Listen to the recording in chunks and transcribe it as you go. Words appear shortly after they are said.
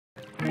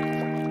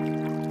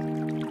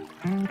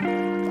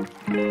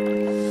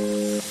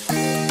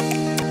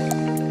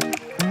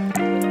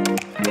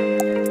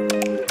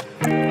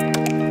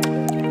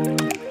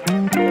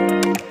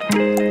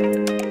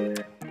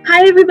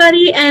Hi,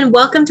 everybody, and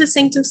welcome to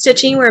Sanctum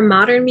Stitching, where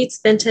modern meets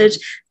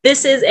vintage.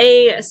 This is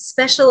a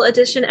special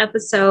edition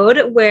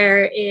episode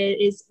where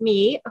it is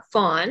me,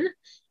 Fawn,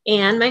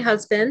 and my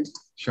husband,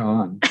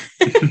 Shawn.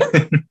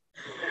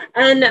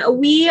 And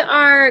we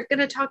are going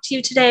to talk to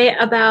you today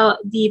about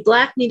the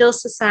Black Needle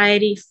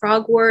Society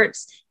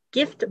Frogwarts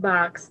gift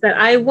box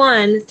that I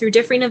won through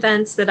different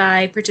events that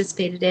I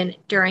participated in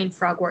during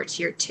Frogwarts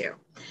Year 2.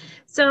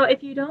 So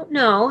if you don't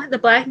know, the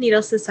Black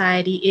Needle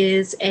Society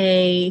is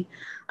a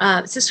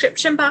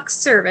subscription box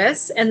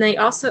service, and they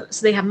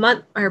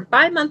have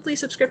bi-monthly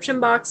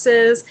subscription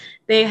boxes.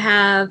 They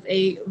have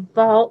a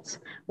vault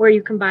where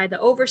you can buy the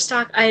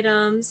overstock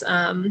items,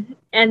 and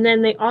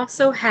then they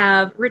also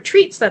have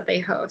retreats that they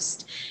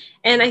host.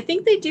 And I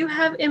think they do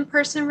have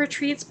in-person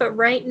retreats, but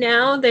right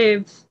now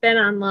they've been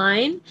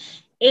online.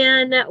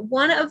 And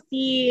one of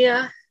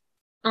the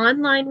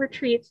online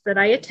retreats that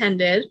I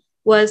attended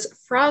was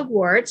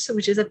Frogwarts,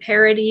 which is a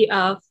parody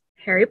of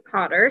Harry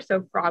Potter,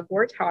 so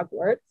Frogwarts,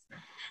 Hogwarts.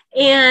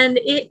 And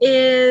it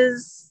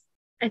is,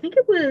 I think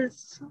it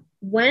was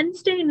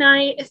Wednesday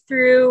night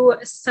through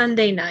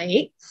Sunday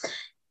night.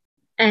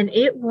 And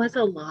it was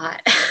a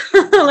lot.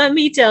 Let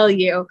me tell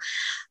you.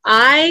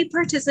 I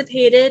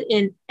participated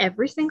in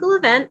every single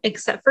event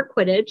except for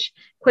Quidditch.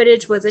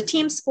 Quidditch was a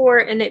team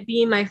sport, and it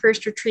being my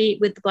first retreat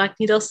with the Black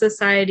Needle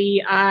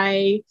Society,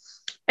 I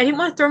didn't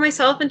want to throw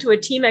myself into a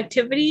team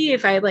activity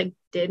if I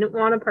didn't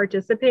want to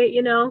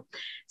participate,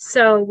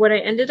 So what I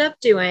ended up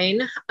doing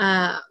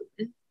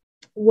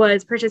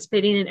was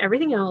participating in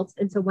everything else.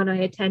 And so when I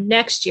attend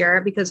next year,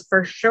 because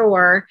for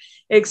sure,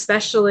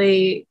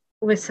 especially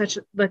with such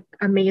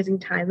amazing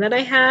time that I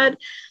had,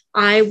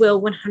 I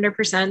will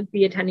 100%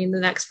 be attending the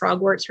next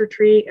Frogwarts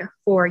retreat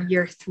for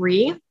year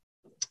 3.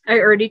 I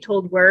already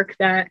told work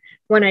that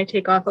when I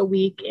take off a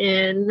week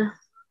in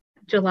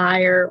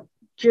July or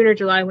June or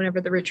July, whenever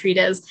the retreat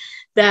is,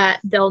 that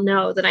they'll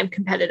know that I'm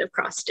competitive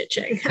cross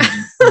stitching.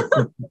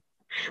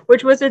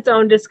 Which was its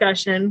own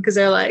discussion, because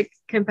they're like,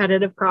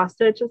 competitive cross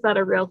stitch, is that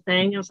a real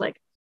thing? I was like,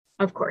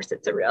 of course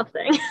it's a real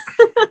thing.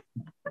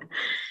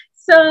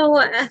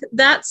 So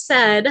that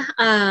said,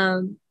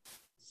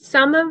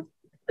 some of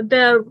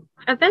the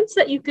events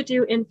that you could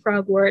do in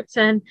Frogwarts,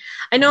 and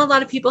I know a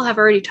lot of people have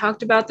already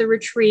talked about the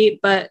retreat,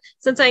 but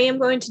since I am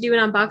going to do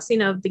an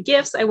unboxing of the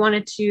gifts, I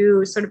wanted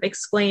to sort of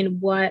explain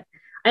what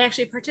I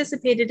actually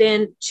participated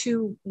in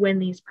to win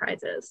these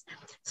prizes.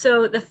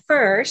 So the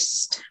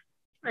first,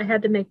 I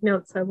had to make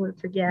notes so I wouldn't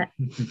forget.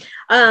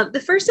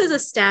 The first is a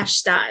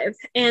stash dive.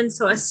 And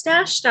so a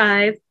stash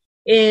dive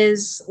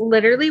is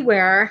literally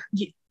where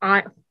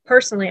I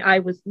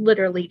was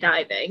literally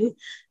diving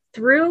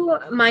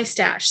through my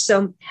stash.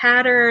 So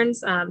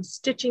patterns,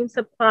 stitching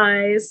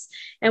supplies.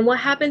 And what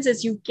happens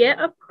is you get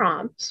a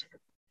prompt.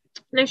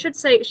 And I should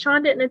say,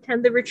 Shawn didn't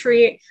attend the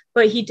retreat,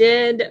 but he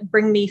did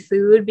bring me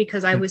food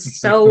because I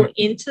was so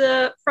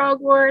into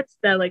Frogwarts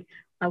that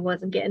I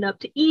wasn't getting up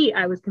to eat.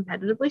 I was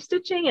competitively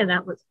stitching, and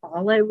that was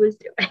all I was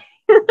doing.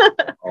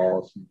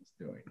 All she was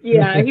doing.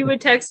 Yeah, he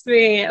would text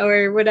me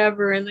or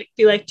whatever and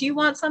be like, do you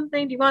want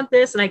something? Do you want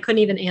this? And I couldn't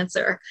even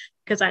answer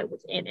because I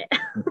was in it.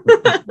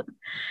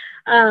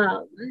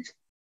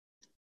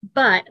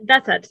 But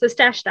that's it. So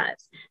stash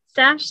dives.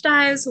 Stash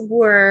dives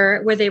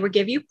were where they would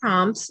give you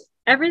prompts.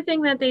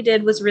 Everything that they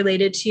did was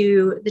related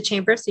to the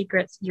Chamber of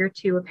Secrets, year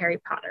 2 of Harry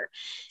Potter.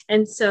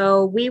 And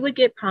so we would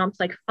get prompts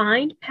like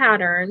find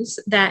patterns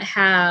that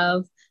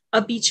have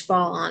a beach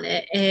ball on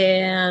it,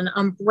 an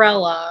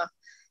umbrella,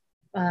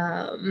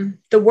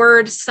 the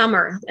word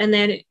summer. And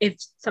then if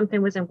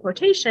something was in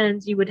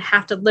quotations, you would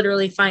have to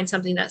literally find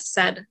something that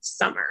said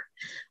summer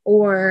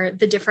or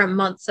the different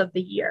months of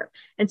the year.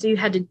 And so you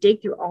had to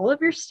dig through all of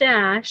your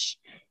stash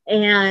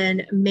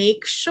and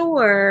make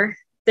sure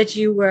that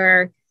you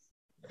were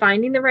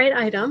finding the right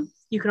item.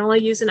 You can only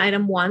use an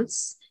item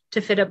once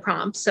to fit a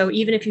prompt. So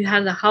even if you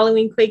had the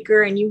Halloween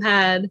Quaker and you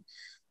had,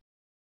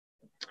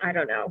 I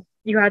don't know,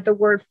 you had the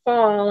word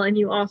fall and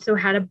you also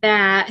had a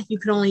bat, you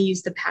could only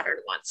use the pattern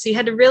once. So you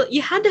had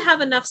to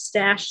have enough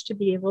stash to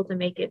be able to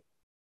make it,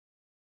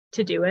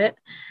 to do it.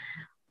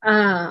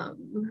 But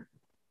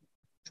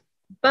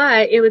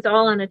it was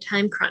all on a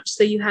time crunch.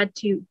 So you had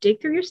to dig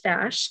through your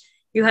stash,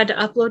 you had to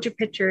upload your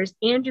pictures,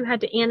 and you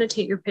had to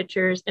annotate your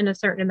pictures in a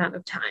certain amount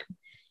of time.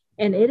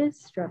 And it is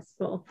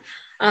stressful.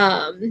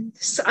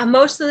 So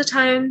most of the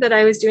time that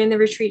I was doing the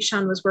retreat,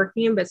 Shawn was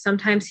working, but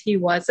sometimes he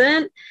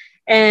wasn't.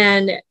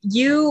 And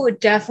you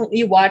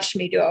definitely watched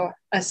me do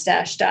a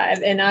stash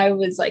dive. And I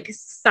was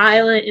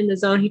silent in the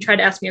zone. He tried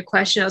to ask me a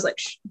question. I was like,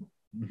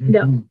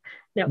 no,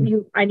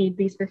 I need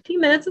these 15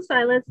 minutes of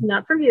silence,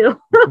 not from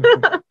you.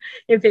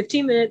 In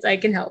 15 minutes, I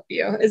can help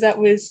you.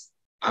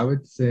 I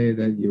would say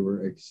that you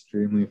were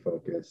extremely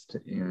focused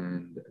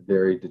and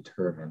very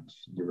determined.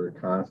 You were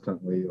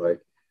constantly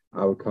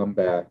I would come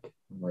back.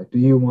 I'm like, do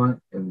you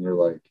want? And you're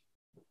like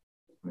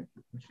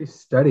she's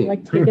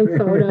studying. Taking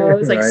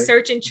photos, right?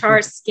 Searching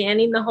charts,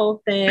 scanning the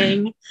whole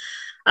thing.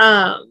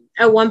 I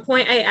at one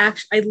point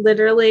I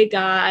literally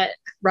got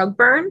rug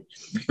burn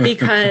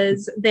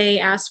because they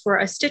asked for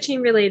a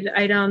stitching related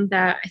item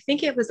that I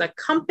think it was a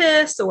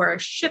compass or a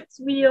ship's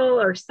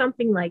wheel or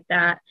something like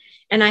that.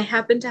 And I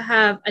happened to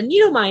have a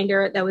needle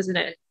minder that was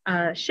in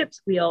a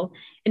ship's wheel,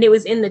 and it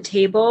was in the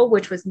table,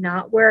 which was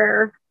not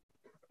where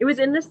it was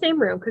in the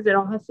same room because it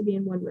all has to be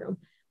in one room.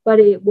 But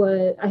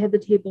I had the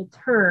table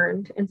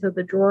turned. And so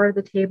the drawer of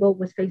the table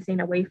was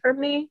facing away from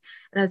me,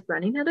 and I was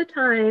running out of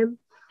time.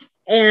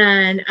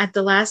 And at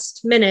the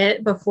last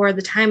minute before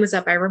the time was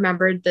up, I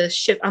remembered the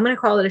ship. I'm going to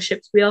call it a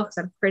ship's wheel because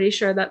I'm pretty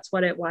sure that's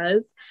what it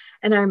was.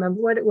 And I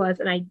remember what it was.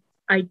 And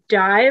I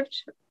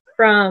dived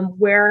from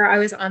where I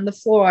was on the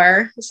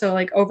floor. So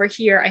like over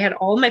here, I had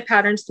all of my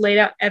patterns laid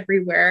out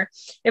everywhere.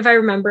 If I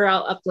remember,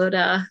 I'll upload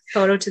a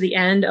photo to the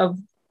end of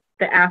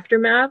the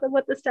aftermath of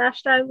what the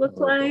stash dive looked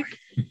like.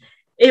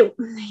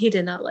 He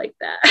did not like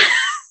that.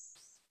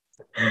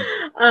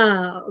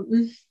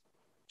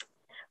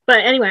 But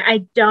anyway,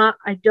 I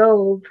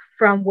dove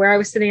from where I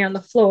was sitting on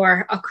the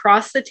floor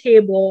across the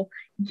table,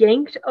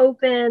 yanked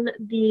open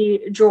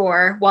the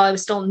drawer while I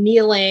was still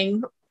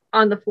kneeling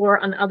on the floor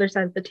on the other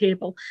side of the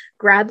table,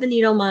 grabbed the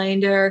needle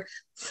minder,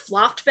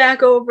 flopped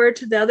back over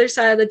to the other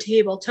side of the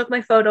table, took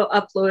my photo,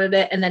 uploaded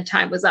it, and then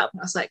time was up.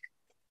 I was like,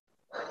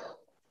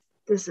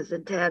 this is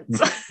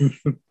intense.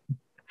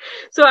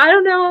 So I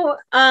don't know.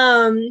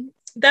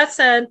 That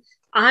said,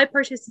 I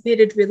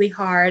participated really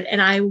hard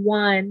and I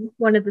won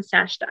one of the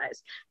stash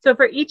dives. So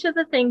for each of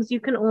the things, you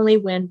can only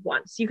win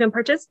once. You can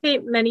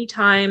participate many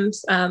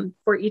times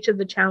for each of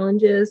the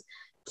challenges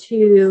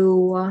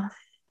to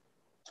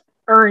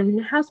earn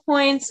house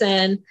points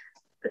and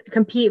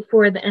compete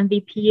for the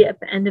MVP at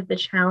the end of the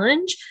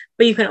challenge,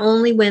 but you can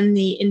only win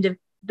the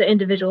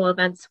individual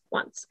events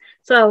once.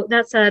 So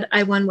that said,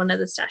 I won one of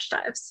the stash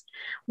dives.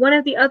 One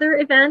of the other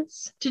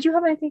events, did you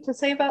have anything to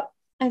say about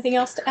anything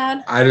else to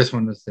add? I just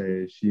want to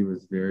say she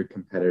was very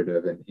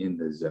competitive and in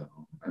the zone.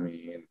 I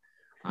mean,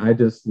 I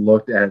just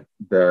looked at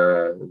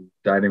the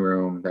dining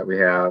room that we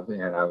have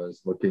and I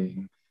was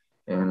looking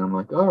and I'm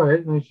like, all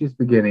right, she's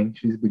beginning.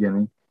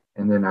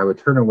 And then I would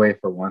turn away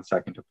for 1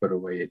 second to put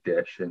away a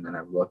dish. And then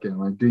I would look and I'm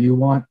like, do you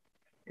want?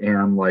 And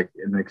I'm like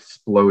an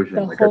explosion.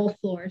 The whole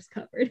floor is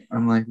covered.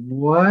 I'm like,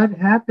 what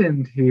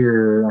happened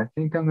here? I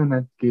think I'm going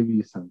to give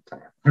you some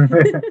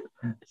time.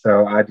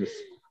 So I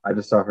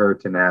just saw her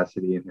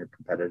tenacity and her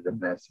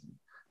competitiveness. And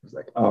I was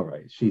like, all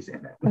right, she's in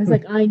it. I was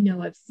like, I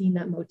know I've seen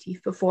that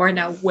motif before.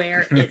 Now,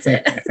 where is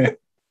it?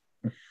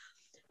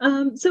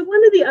 So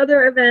one of the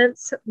other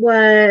events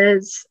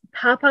was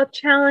pop-up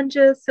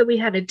challenges. So we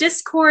had a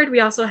Discord. We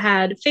also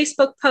had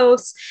Facebook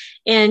posts.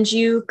 And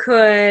you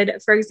could,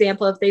 for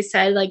example, if they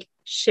said like,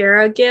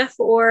 share a GIF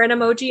or an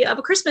emoji of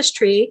a Christmas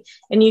tree,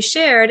 and you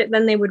shared,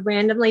 then they would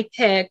randomly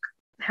pick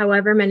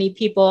however many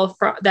people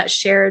that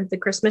shared the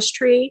Christmas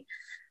tree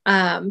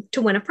to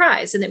win a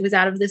prize. And it was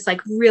out of this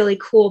like really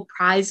cool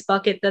prize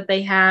bucket that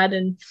they had.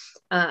 And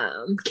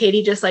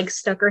Katie just like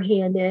stuck her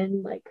hand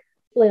in, like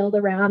flailed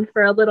around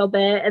for a little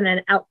bit, and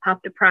then out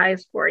popped a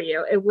prize for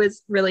you. It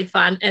was really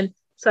fun. And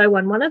so I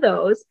won one of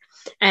those.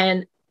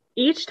 And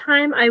each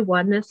time I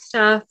won this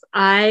stuff,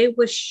 I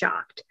was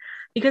shocked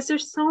because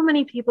there's so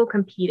many people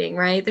competing,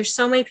 right? There's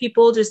so many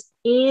people just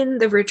in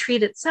the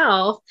retreat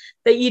itself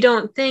that you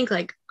don't think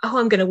like, oh,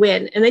 I'm going to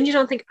win. And then you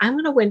don't think I'm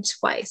going to win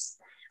twice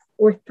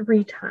or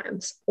 3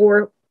 times,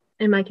 or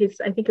in my case,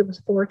 I think it was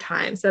 4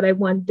 times that I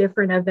won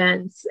different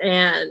events.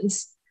 And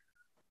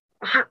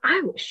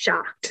I was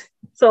shocked.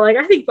 So like,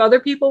 I think other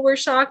people were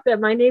shocked that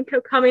my name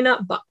kept coming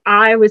up, but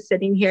I was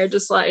sitting here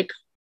just like,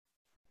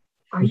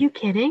 are you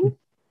kidding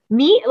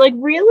me? Like,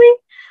 really?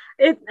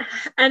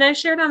 And I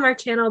shared on our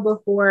channel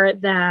before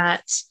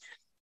that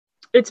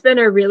it's been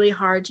a really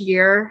hard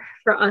year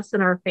for us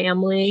and our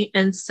family.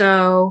 And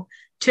so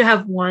to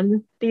have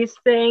won these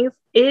things,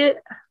 it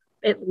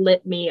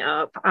lit me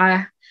up.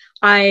 And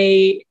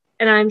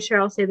I'm sure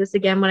I'll say this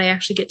again when I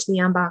actually get to the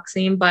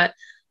unboxing, but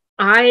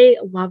I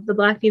love the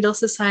Black Needle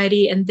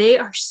Society and they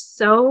are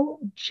so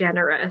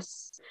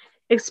generous,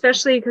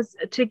 especially because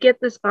to get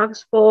this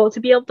box full,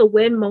 to be able to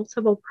win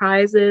multiple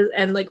prizes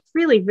and like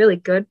really, really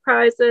good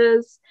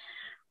prizes,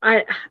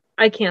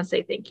 I can't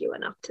say thank you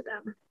enough to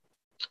them.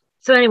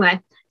 So anyway,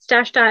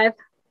 stash dive,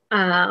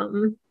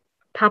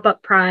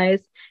 pop-up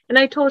prize. And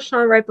I told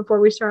Shawn right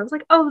before we started, I was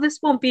like, oh, this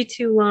won't be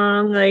too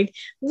long. Like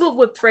we'll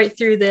whip right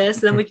through this.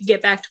 And then we could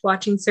get back to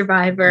watching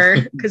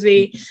Survivor because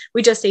we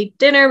just ate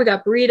dinner, we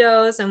got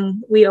burritos,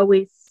 and we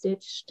always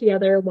stitch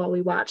together while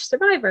we watch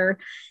Survivor.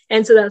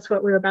 And so that's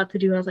what we're about to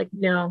do. I was like,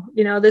 no,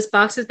 this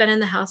box has been in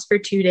the house for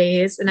 2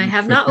 days and I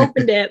have not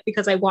opened it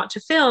because I want to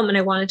film and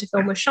I wanted to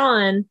film with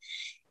Shawn.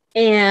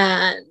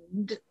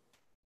 And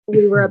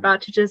we were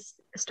about to just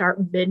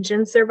start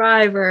binging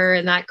Survivor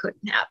and that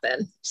couldn't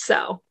happen.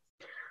 So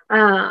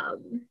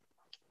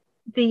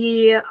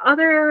the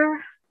other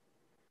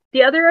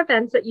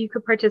events that you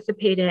could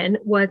participate in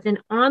was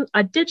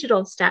a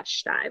digital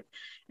stash dive.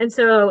 And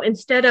so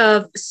instead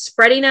of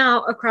spreading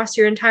out across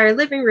your entire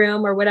living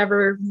room or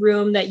whatever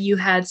room that you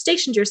had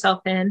stationed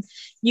yourself in,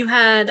 you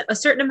had a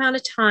certain amount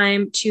of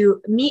time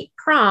to meet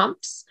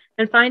prompts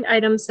and find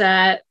items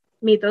that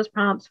meet those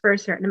prompts for a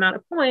certain amount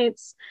of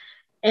points.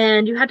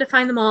 And you had to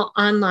find them all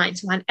online.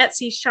 So on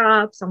Etsy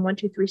shops, on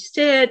 123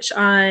 Stitch,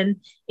 on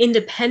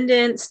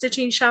independent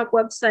stitching shop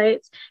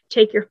websites,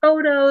 take your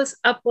photos,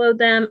 upload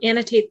them,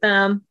 annotate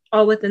them,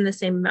 all within the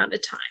same amount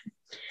of time.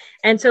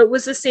 And so it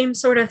was the same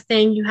sort of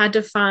thing. You had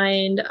to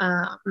find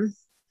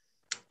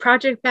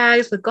project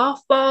bags with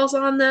golf balls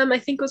on them, I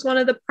think was one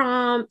of the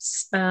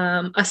prompts,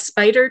 a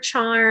spider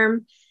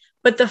charm.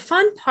 But the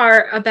fun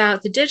part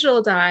about the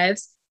digital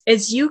dives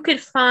is you could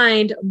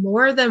find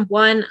more than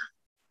one.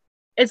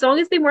 As long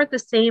as they weren't the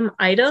same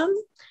item,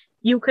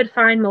 you could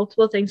find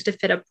multiple things to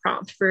fit a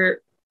prompt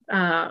for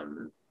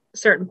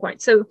certain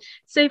points. So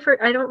say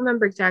I don't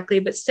remember exactly,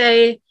 but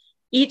say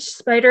each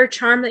spider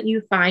charm that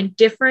you find,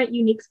 different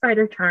unique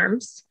spider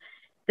charms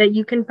that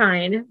you can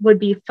find would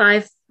be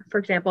 5, for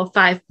example,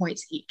 5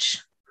 points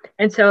each.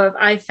 And so if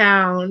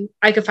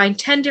I could find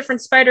 10 different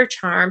spider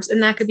charms,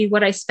 and that could be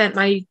what I spent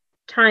my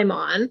time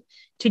on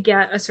to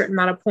get a certain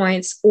amount of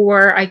points,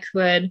 or I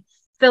could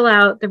fill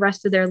out the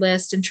rest of their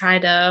list and try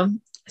to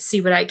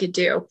see what I could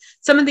do.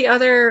 Some of the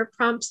other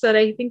prompts that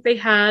I think they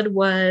had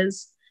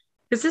was,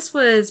 because this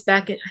was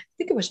back in, I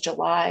think it was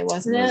July,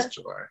 wasn't it? It was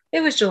July.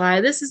 It was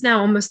July. This is now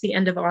almost the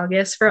end of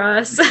August for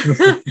us.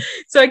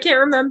 So I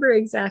can't remember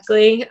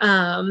exactly.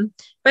 But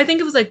I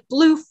think it was like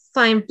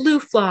fine blue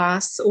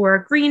floss or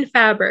green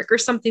fabric or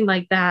something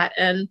like that.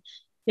 And,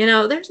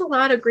 there's a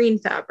lot of green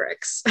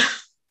fabrics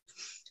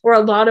or a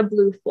lot of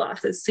blue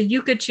flosses. So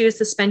you could choose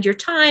to spend your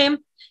time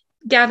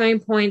gathering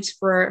points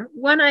for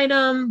one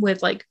item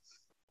with like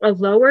a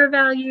lower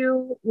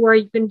value, or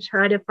you can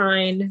try to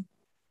find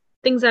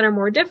things that are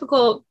more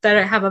difficult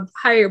that have a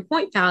higher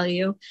point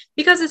value.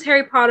 Because it's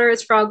Harry Potter,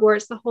 it's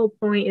Frogwarts, the whole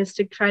point is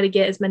to try to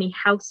get as many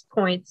house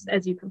points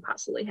as you can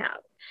possibly have.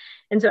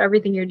 And so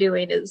everything you're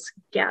doing is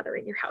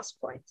gathering your house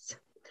points.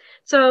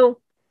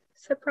 So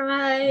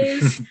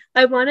surprise,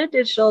 I won a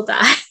digital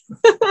die.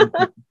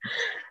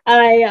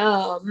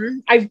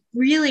 I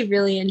really,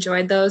 really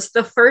enjoyed those.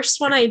 The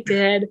first one I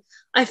did,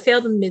 I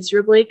failed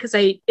miserably because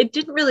it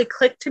didn't really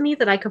click to me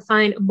that I could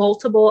find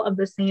multiple of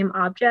the same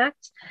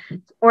object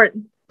or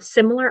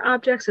similar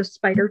objects, so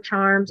spider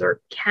charms or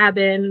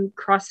cabin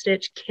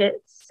cross-stitch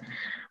kits.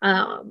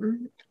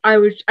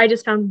 I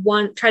just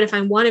try to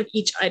find one of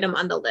each item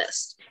on the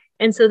list.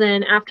 And so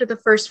then after the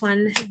first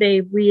one,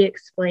 they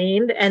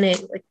re-explained and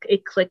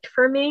it clicked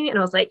for me. And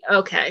I was like,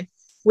 okay,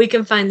 we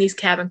can find these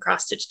cabin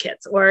cross-stitch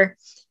kits,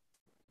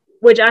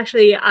 which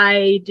actually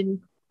I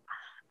didn't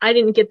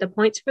get the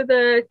points for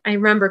I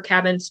remember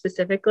cabin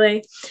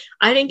specifically.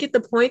 I didn't get the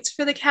points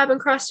for the cabin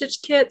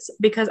cross-stitch kits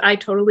because I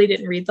totally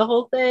didn't read the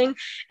whole thing.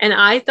 And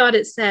I thought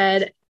it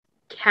said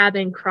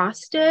cabin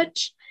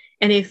cross-stitch.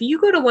 And if you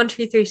go to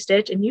 123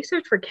 Stitch and you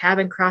search for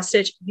cabin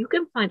cross-stitch, you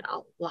can find a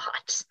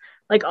lot,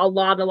 like a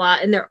lot.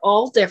 And they're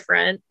all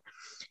different.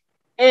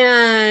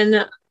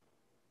 And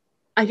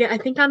I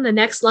think on the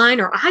next line,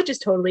 or I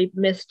just totally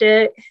missed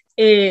it,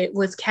 it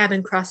was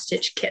cabin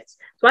cross-stitch kits.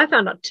 So I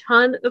found a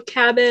ton of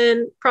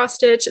cabin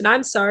cross-stitch, and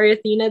I'm sorry,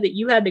 Athena, that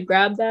you had to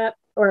grab that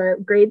or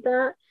grade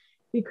that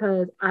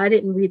because I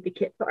didn't read the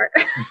kit part.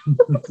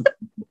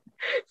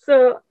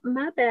 So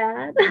my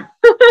bad.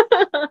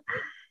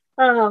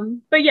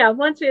 But yeah,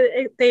 once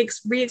they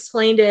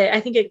re-explained it,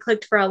 I think it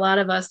clicked for a lot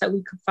of us that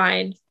we could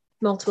find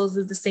multiples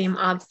of the same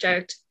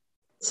object,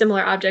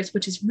 similar objects,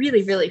 which is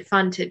really, really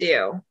fun to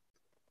do.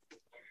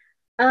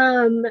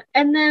 And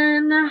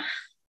then,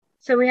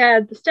 so we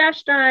had the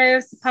stash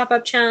dives, the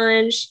pop-up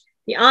challenge,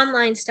 the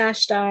online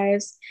stash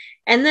dives,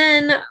 and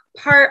then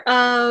part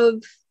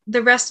of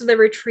the rest of the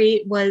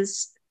retreat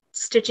was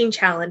stitching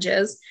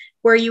challenges,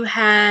 where you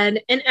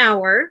had an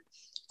hour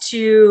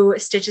to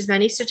stitch as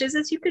many stitches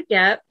as you could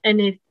get,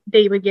 and if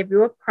they would give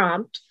you a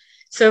prompt.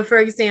 So for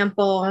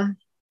example, I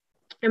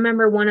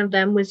remember one of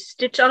them was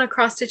stitch on a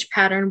cross-stitch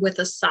pattern with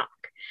a sock.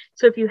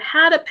 So if you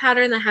had a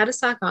pattern that had a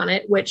sock on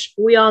it, which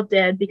we all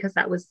did because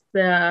there was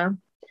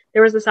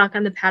a sock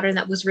on the pattern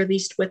that was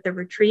released with the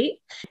retreat,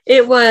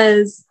 it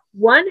was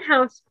 1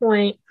 house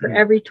point for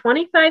every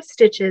 25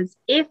 stitches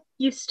if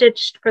you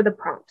stitched for the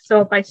prompt.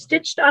 So if I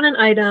stitched on an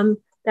item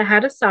that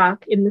had a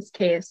sock, in this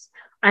case,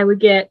 I would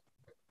get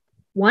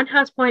 1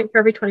 house point for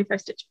every 25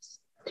 stitches.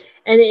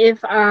 And if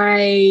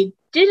I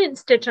didn't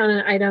stitch on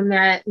an item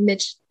that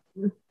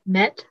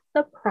met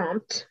the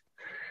prompt,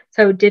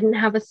 so didn't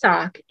have a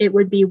sock, it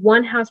would be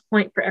 1 house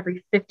point for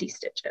every 50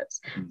 stitches.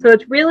 So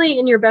it's really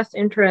in your best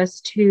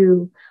interest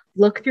to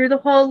look through the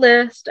whole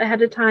list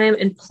ahead of time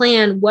and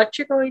plan what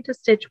you're going to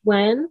stitch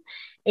when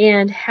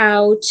and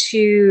how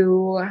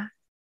to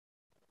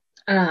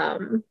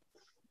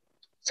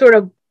sort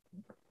of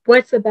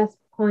what's the best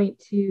point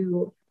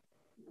to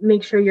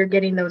make sure you're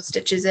getting those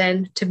stitches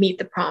in to meet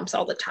the prompts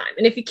all the time.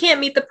 And if you can't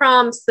meet the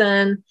prompts,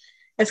 then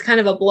it's kind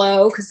of a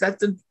blow because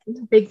that's a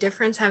big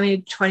difference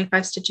having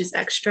 25 stitches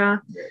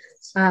extra.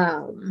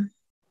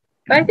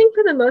 But But I think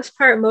for the most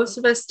part, most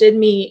of us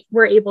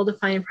were able to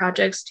find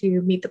projects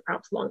to meet the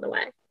prompts along the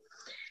way.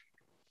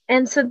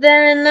 And so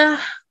then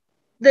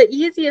the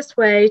easiest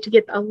way to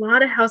get a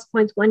lot of house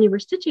points when you were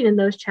stitching in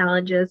those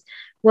challenges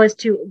was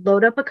to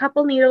load up a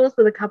couple needles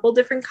with a couple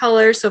different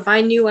colors. So if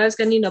I knew I was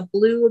going to need a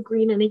blue, a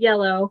green, and a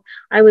yellow,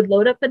 I would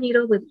load up a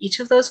needle with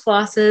each of those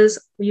flosses,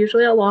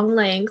 usually a long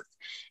length,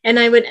 and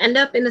I would end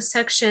up in a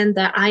section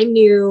that I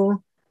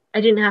knew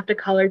I didn't have to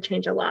color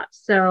change a lot.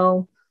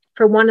 So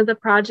for one of the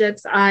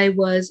projects, I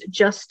was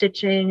just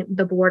stitching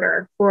the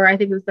border for, I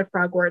think it was the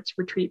Frogwarts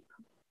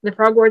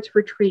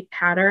retreat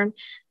pattern.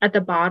 At the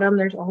bottom,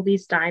 there's all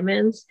these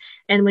diamonds.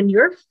 And when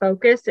you're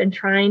focused and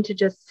trying to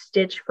just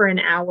stitch for an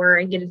hour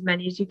and get as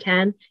many as you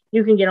can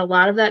get a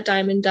lot of that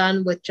diamond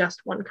done with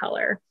just one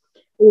color.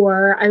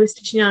 Or I was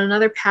stitching on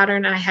another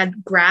pattern. I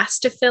had grass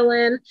to fill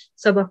in.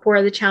 So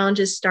before the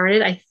challenges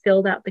started, I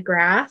filled out the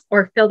grass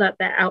or filled out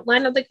the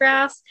outline of the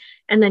grass.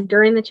 And then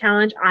during the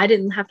challenge, I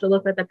didn't have to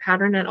look at the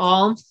pattern at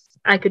all.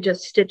 I could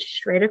just stitch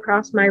straight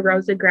across my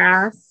rows of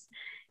grass.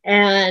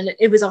 And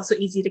it was also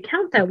easy to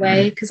count that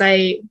way because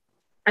I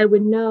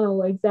would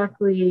know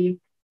exactly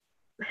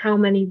how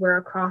many were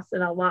across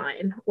in a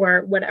line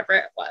or whatever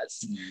it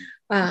was.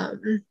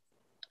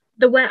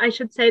 The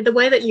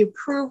way that you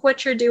prove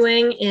what you're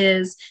doing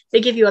is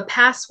they give you a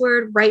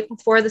password right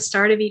before the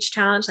start of each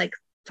challenge, like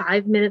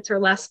 5 minutes or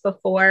less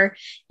before.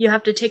 You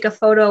have to take a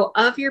photo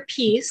of your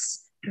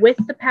piece with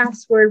the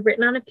password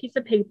written on a piece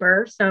of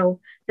paper. So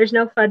there's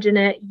no fudging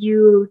it.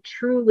 You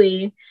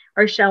truly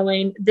are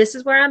showing, this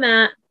is where I'm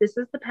at, this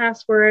is the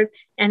password,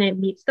 and it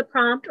meets the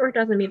prompt or it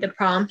doesn't meet the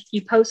prompt.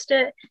 You post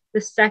it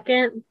the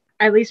second,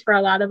 at least for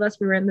a lot of us,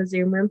 we were in the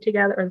Zoom room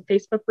together or the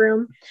Facebook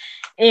room.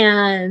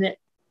 And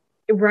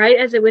right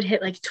as it would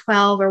hit like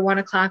 12 or 1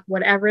 o'clock,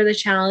 whatever the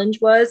challenge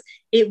was,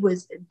 it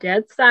was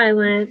dead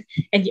silent.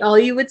 And all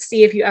you would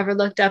see if you ever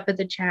looked up at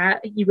the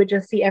chat, you would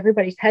just see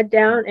everybody's head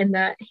down and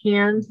the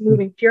hands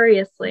moving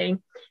furiously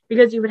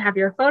because you would have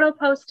your photo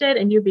posted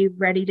and you'd be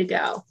ready to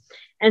go.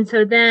 And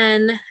so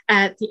then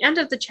at the end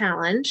of the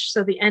challenge,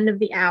 so the end of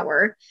the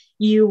hour,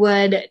 you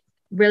would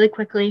really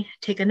quickly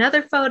take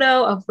another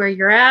photo of where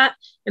you're at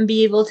and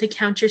be able to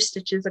count your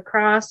stitches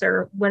across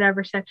or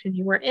whatever section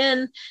you were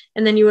in.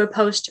 And then you would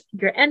post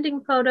your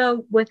ending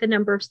photo with a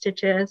number of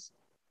stitches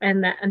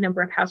and a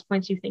number of house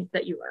points you think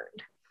that you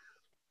earned.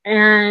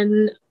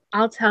 And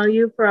I'll tell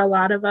you, for a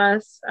lot of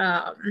us,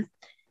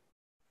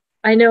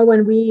 I know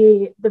when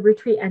the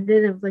retreat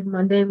ended, it was like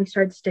Monday and we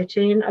started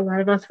stitching, a lot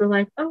of us were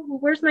like, oh, well,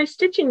 where's my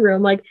stitching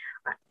room? Like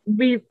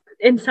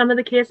in some of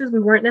the cases, we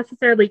weren't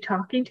necessarily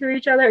talking to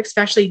each other,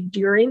 especially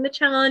during the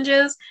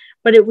challenges,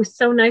 but it was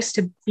so nice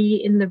to be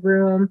in the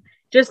room,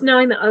 just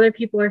knowing that other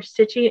people are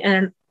stitching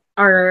and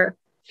are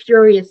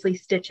furiously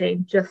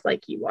stitching just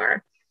like you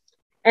are.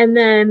 And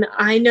then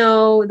I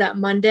know that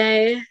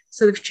Monday,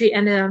 so the retreat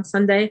ended on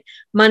Sunday.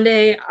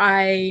 Monday,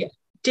 I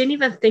didn't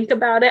even think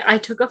about it. I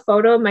took a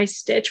photo of my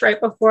stitch right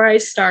before I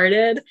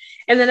started.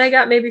 And then I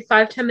got maybe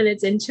 5-10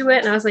 minutes into it.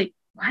 And I was like,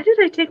 why did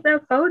I take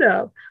that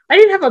photo? I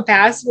didn't have a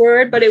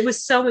password, but it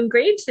was so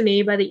ingrained to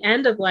me by the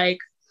end of like,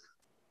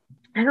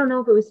 I don't know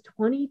if it was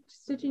 20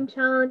 stitching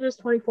challenges,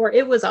 24.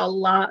 It was a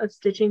lot of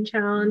stitching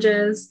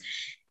challenges.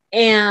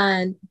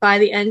 And by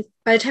the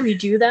time you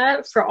do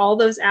that for all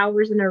those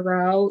hours in a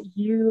row,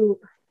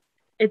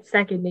 it's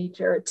second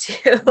nature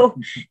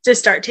to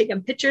start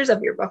taking pictures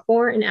of your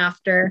before and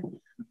after.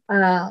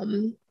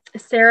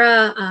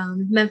 Sarah,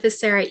 Memphis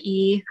Sarah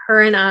E,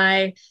 her and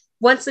I,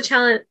 once the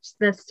challenge,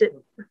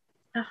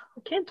 I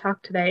can't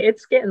talk today.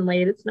 It's getting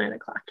late. It's 9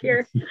 o'clock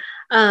here.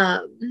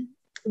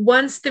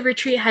 Once the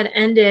retreat had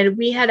ended,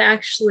 we had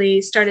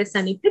actually started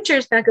sending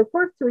pictures back and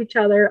forth to each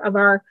other of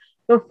our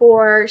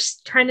before,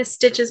 trying to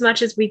stitch as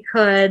much as we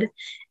could,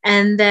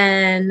 and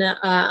then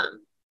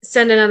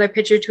send another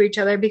picture to each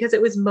other because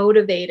it was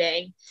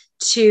motivating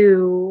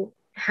to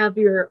have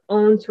your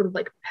own sort of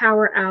like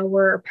power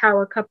hour or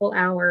power couple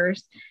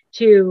hours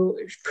to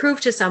prove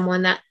to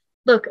someone that,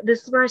 look,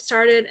 this is where I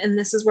started and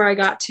this is where I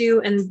got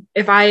to. And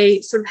if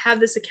I sort of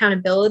have this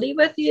accountability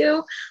with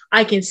you,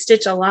 I can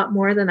stitch a lot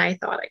more than I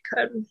thought I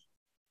could.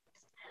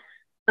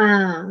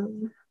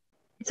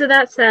 So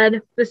that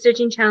said, the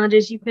stitching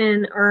challenges you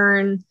can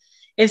earn,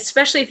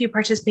 especially if you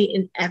participate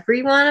in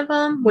every one of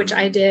them, which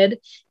I did,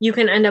 you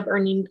can end up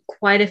earning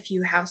quite a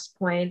few house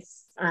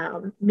points,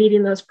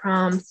 meeting those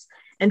prompts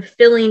and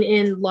filling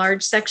in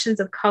large sections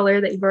of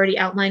color that you've already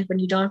outlined when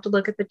you don't have to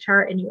look at the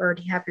chart and you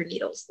already have your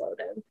needles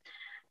loaded.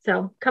 So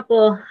a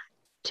couple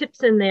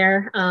tips in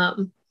there,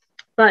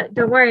 but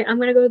don't worry, I'm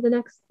going to go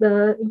to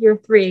the year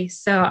 3.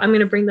 So I'm going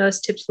to bring those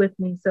tips with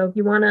me. So if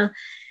you want to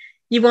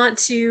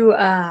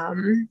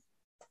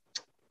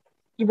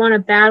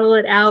battle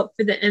it out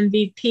for the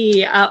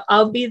MVP,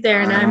 I'll be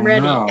there and I'm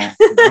ready. I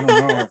don't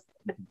know if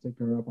you can pick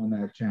her up on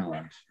that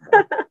challenge.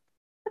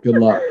 Good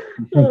luck.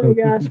 Oh my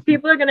gosh.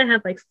 People are going to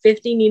have like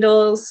 50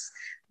 needles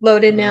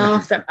loaded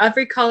now. So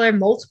every color,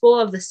 multiple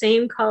of the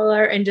same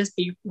color, and just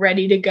be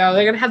ready to go.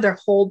 They're going to have their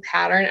whole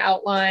pattern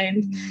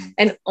outlined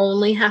and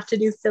only have to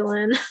do fill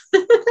in.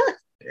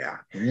 Yeah,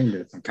 you're gonna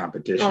get some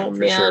competition Oh, for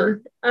man.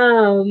 sure.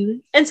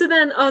 And so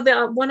then,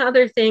 the one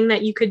other thing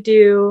that you could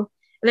do,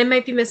 and I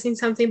might be missing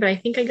something, but I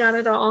think I got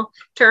it all,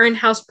 to earn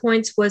house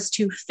points was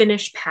to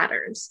finish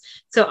patterns.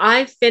 So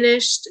I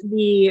finished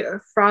the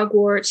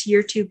Frogwarts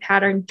Year 2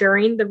 pattern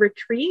during the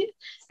retreat.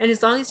 And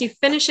as long as you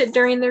finish it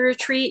during the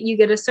retreat, you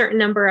get a certain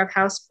number of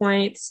house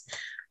points.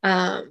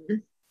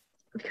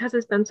 Because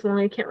it's been so long,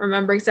 I can't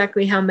remember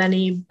exactly how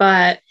many,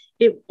 but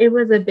it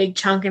was a big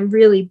chunk and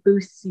really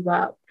boosts you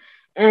up.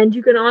 And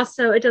you can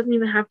also, it doesn't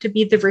even have to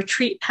be the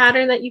retreat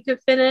pattern that you could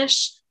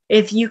finish.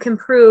 If you can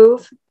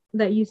prove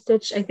that you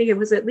stitched, I think it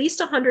was at least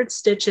 100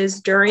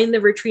 stitches during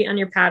the retreat on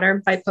your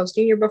pattern by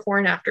posting your before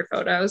and after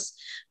photos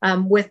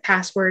with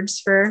passwords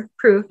for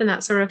proof and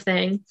that sort of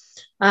thing,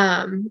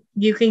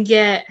 you can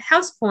get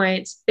house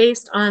points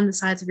based on the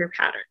size of your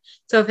pattern.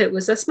 So if it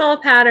was a small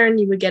pattern,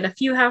 you would get a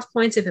few house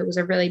points. If it was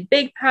a really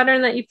big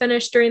pattern that you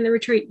finished during the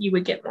retreat, you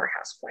would get more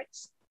house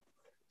points.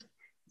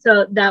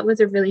 So that was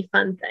a really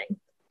fun thing.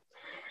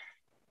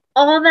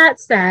 All that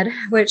said,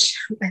 which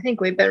I think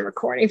we've been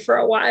recording for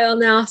a while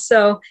now,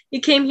 so you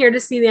came here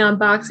to see the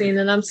unboxing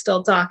and I'm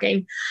still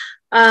talking.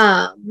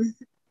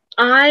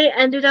 I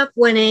ended up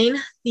winning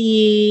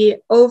the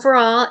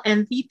overall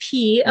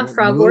MVP of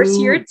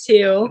Frogwarts Year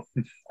 2.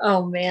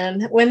 Oh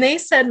man, when they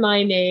said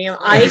my name,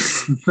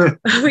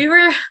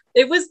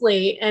 it was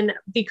late, and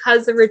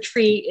because the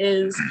retreat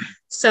is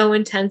so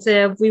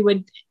intensive, we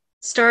would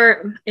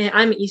start,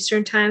 I'm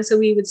Eastern time, so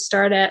we would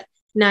start at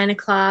 9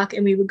 o'clock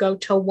and we would go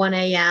till 1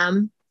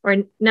 a.m. or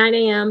 9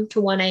 a.m.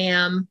 to 1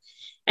 a.m.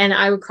 And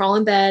I would crawl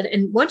in bed.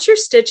 And once you're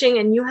stitching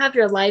and you have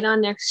your light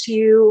on next to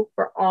you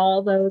for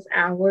all those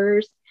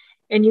hours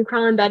and you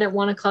crawl in bed at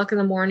 1 o'clock in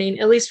the morning,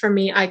 at least for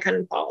me, I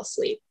couldn't fall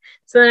asleep.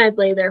 So then I'd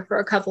lay there for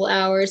a couple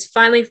hours,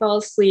 finally fall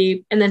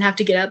asleep, and then have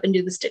to get up and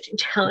do the stitching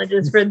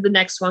challenges for the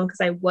next one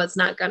because I was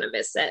not going to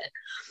miss it.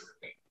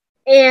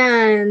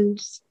 And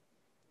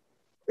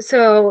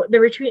so the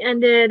retreat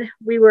ended.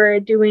 We were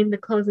doing the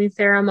closing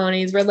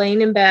ceremonies. We're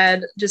laying in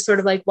bed, just sort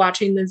of like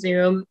watching the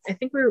Zoom. I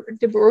think were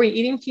we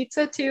eating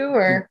pizza too,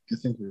 or I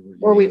think we were,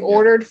 or we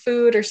ordered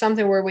food or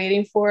something. We're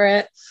waiting for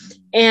it,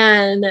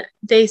 and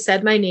they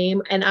said my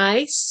name, and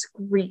I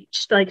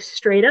screeched, like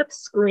straight up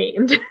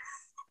screamed.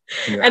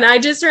 Yeah. And I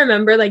just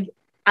remember, like,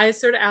 I was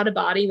sort of out of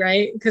body,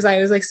 right? Because I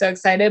was like so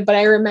excited. But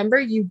I remember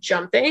you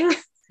jumping.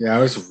 Yeah, I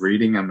was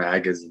reading a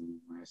magazine,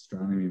 my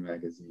astronomy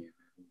magazine,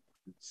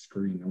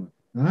 screaming.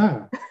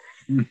 Ah.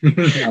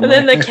 And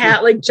then the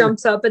cat like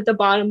jumps up at the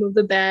bottom of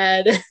the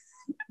bed.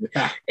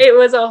 Yeah. It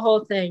was a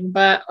whole thing,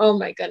 but oh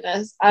my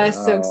goodness, I was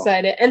so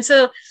excited. And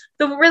so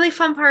the really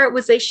fun part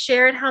was they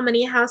shared how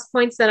many house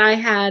points that I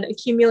had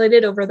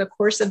accumulated over the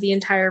course of the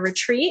entire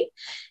retreat.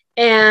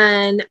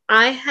 And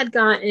I had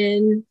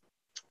gotten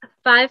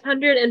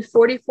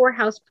 544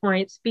 house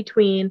points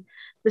between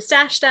the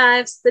stash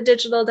dives, the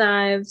digital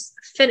dives,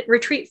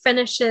 retreat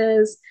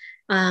finishes,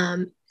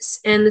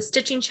 and the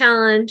stitching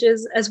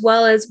challenges, as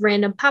well as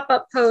random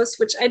pop-up posts,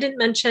 which I didn't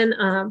mention,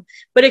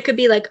 but it could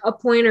be like a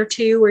point or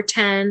 2 or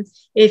 10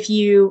 if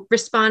you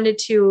responded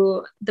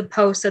to the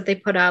post that they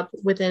put up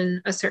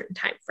within a certain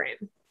time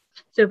frame.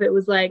 So if it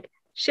was like,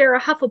 share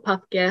a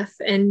Hufflepuff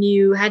gift and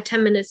you had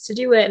 10 minutes to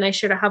do it, and I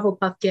shared a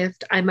Hufflepuff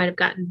gift, I might have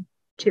gotten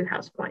 2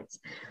 house points.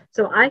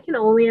 So I can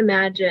only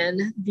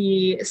imagine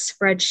the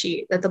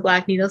spreadsheet that the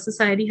Black Needle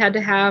Society had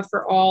to have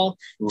for all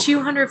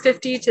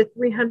 250 to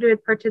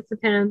 300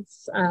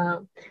 participants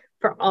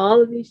for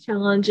all of these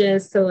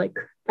challenges. So like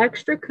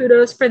extra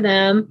kudos for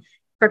them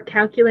for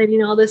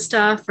calculating all this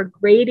stuff, for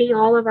grading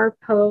all of our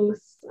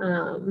posts.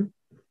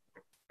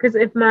 Because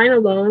if mine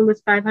alone was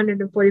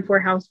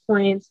 544 house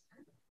points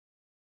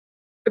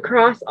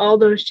across all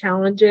those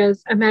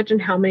challenges, imagine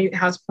how many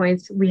house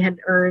points we had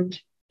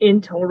earned in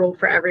total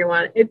for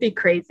everyone. It'd be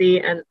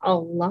crazy and a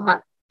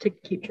lot to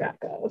keep track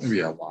of. It'd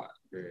be a lot,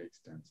 very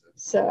extensive.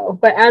 So,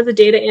 but as a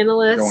data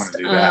analyst, don't want to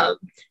do that.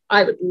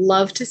 I would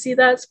love to see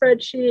that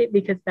spreadsheet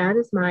because that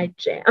is my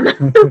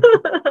jam.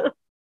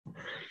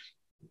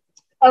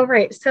 All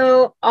right,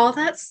 so all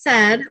that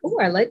said,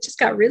 our light just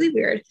got really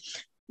weird.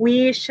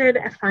 We should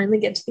finally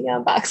get to the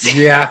unboxing.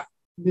 Yeah,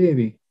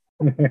 maybe.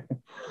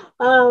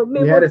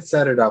 We had to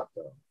set it up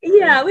though.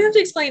 Yeah, we have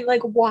to explain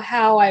like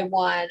how I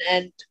won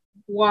and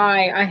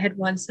why I had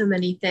won so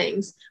many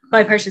things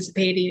by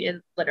participating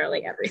in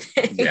literally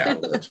everything. Yeah,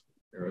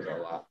 there was a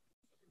lot.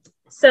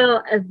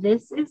 So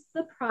this is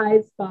the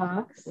prize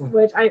box,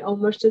 which I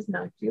almost just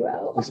knocked you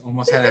out. This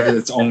almost had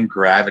its own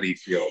gravity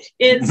field.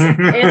 It's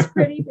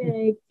pretty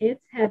big,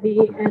 it's heavy,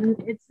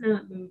 and it's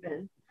not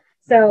moving.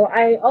 So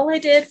all I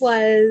did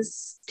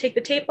was take the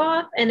tape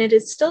off, and it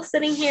is still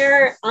sitting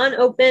here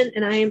unopened,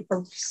 and I am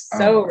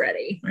so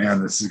ready.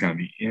 Man, this is going to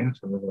be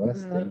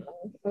interesting.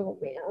 Oh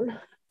man.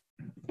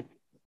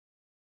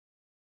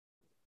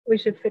 We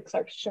should fix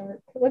our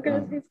shark. Look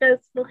at his got his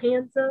little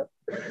hands up.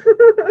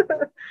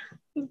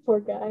 Poor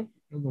guy.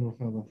 A little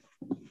fella.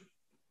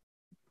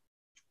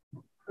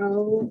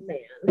 Oh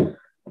man.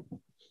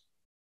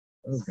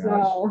 Oh, gosh. So,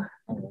 all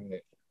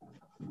right.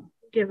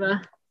 Give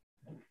a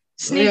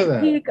sneak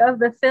peek of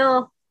the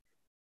fill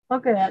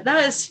Look at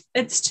that.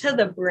 It's to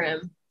the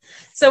brim.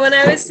 So when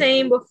I was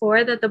saying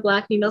before that the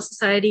Black Needle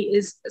Society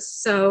is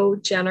so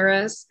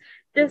generous,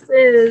 this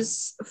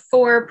is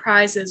 4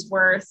 prizes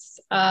worth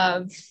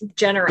of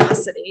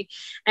generosity.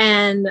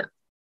 And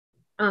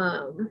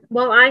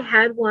while I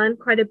had won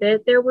quite a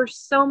bit, there were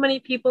so many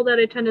people that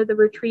attended the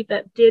retreat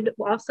that did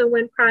also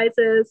win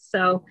prizes.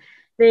 So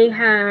they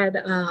had,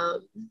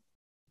 I'm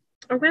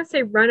going to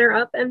say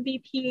runner-up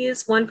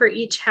MVPs, one for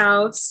each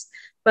house,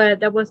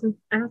 but that wasn't,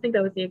 I don't think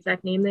that was the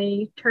exact name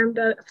they termed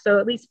it. So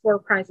at least 4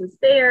 prizes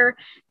there.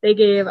 They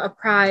gave a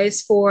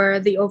prize for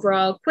the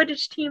overall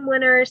Quidditch team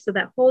winner. So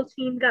that whole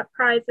team got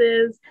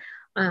prizes.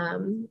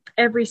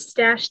 Every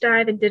stash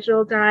dive and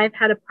digital dive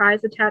had a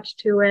prize attached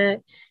to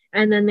it.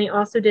 And then they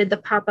also did the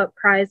pop-up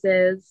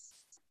prizes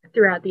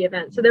throughout the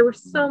event. So there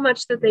was so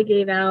much that they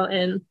gave out,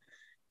 and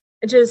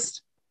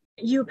just,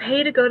 you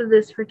pay to go to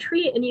this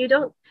retreat and you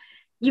know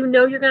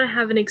you're going to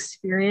have an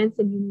experience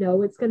and you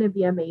know it's going to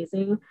be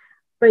amazing,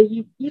 but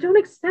you don't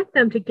expect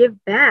them to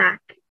give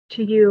back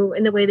to you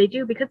in the way they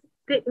do, because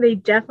they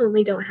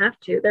definitely don't have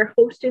to. They're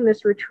hosting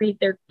this retreat.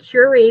 They're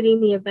curating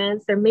the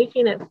events. They're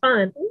making it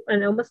fun. Ooh,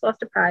 I almost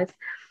lost a prize.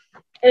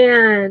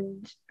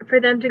 And for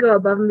them to go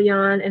above and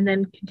beyond and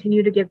then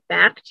continue to give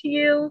back to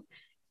you,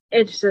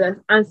 it's just,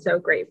 I'm so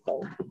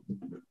grateful.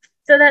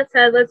 So that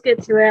said, let's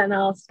get to it and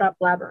I'll stop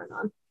blabbering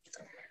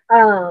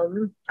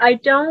on. I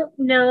don't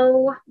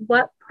know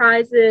what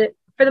prizes,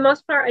 for the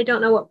most part, I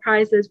don't know what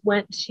prizes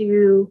went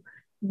to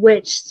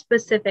which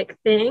specific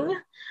thing.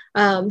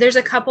 There's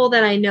a couple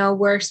that I know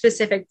were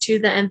specific to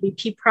the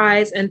MVP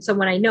prize. And so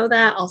when I know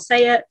that, I'll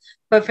say it.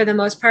 But for the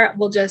most part,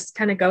 we'll just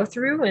kind of go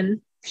through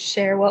and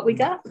share what we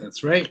got.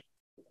 That's right.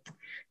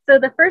 So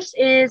the first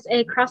is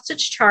a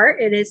cross-stitch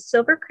chart. It is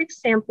Silver Creek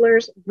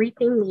Samplers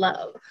Reaping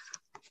Love.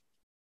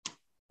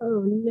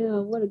 Oh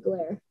no, what a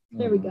glare.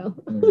 There we go.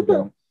 There we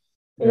go.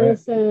 And it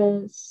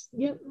says,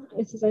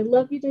 it says, I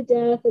love you to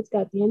death. It's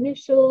got the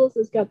initials.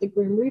 It's got the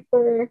Grim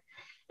Reaper.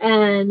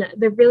 And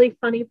the really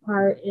funny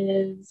part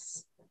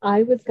is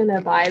I was going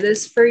to buy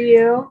this for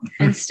you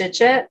and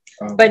stitch it.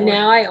 But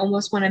now I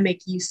almost want to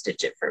make you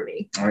stitch it for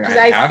me. Because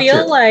I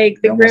feel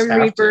like the Grim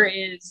Reaper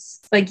is,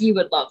 like, you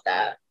would love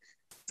that.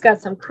 It's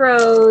got some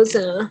crows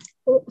and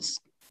a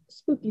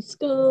spooky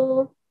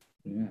skull.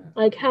 Yeah.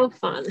 Like, how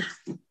fun.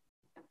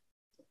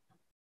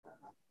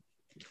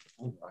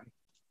 All right.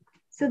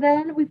 So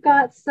then we've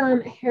got some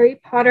Harry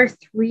Potter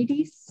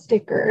 3D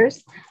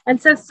stickers.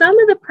 And so some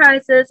of the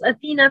prizes,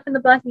 Athena from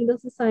the Black Needle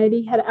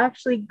Society had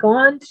actually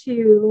gone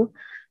to,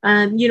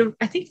 I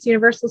think it's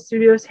Universal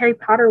Studios Harry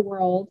Potter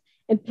World,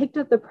 and picked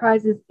up the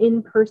prizes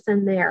in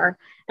person there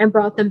and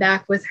brought them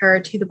back with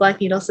her to the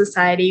Black Needle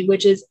Society,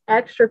 which is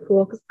extra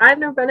cool because I've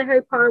never been to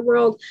Harry Potter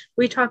World.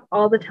 We talk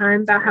all the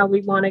time about how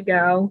we want to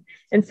go.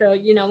 And so,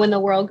 when the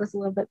world goes a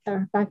little bit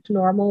back to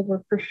normal,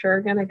 we're for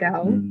sure going to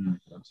go.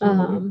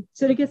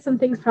 So to get some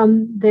things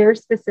from there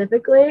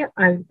specifically,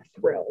 I'm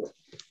thrilled.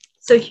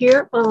 So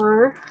here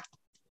are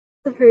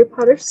the Harry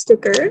Potter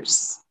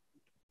stickers.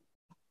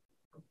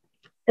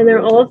 And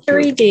they're all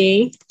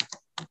 3D.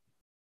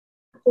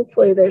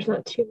 Hopefully there's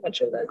not too much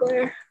of that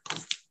glare.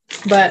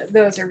 But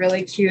those are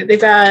really cute.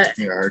 They've got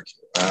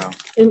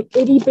an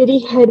itty bitty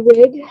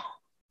Hedwig.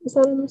 Is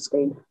that on the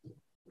screen?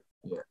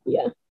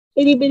 Yeah.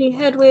 Itty bitty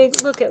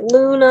Hedwig. Look at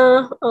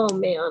Luna. Oh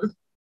man.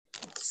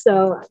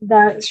 So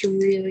that's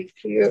really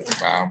cute.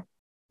 Wow.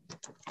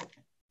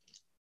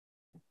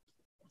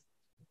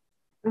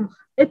 Oh,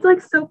 it's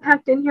like so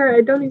packed in here.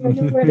 I don't even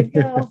know where to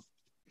go.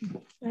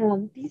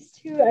 These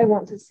two I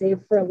want to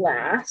save for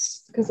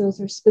last because those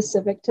are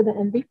specific to the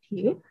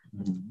MVP.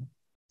 Mm-hmm.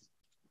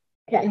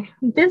 Okay,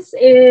 this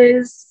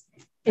is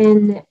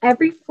in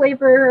every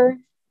flavor.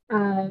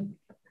 Is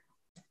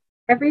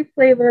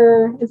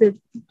it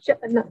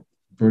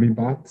Birdie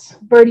Bots?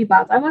 Birdie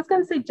Bots. I was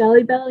going to say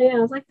Jelly Belly. I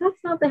was like,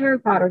 that's not the Harry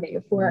Potter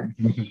name for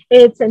it.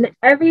 It's an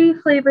every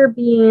flavor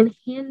bean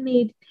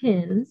handmade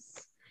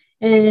pins,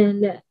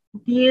 and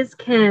these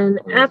can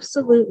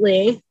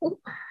absolutely.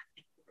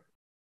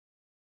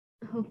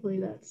 Hopefully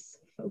that's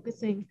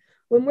focusing.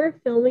 When we're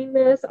filming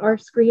this, our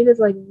screen is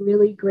like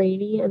really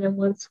grainy, and then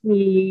once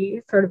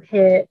we sort of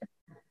hit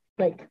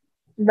like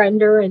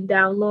render and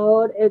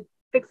download, it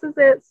fixes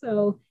it.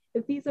 So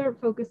if these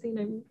aren't focusing,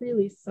 I'm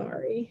really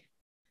sorry.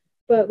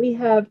 But we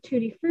have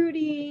Tutti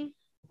Frutti,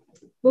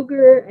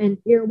 Booger, and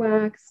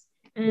Earwax,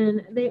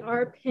 and they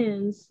are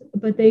pins,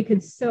 but they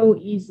could so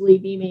easily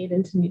be made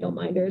into needle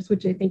minders,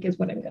 which I think is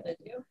what I'm gonna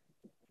do.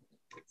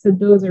 So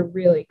those are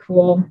really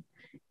cool.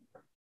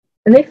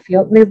 And they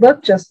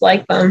look just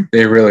like them.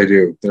 They really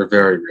do. They're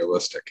very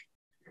realistic.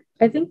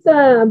 I think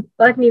the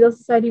Black Needle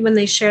Society, when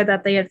they shared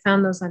that, they had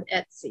found those on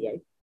Etsy, I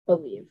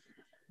believe.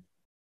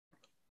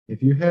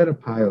 If you had a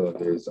pile of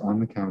these on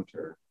the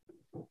counter,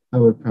 I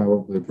would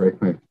probably break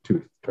my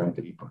tooth trying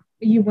to eat one.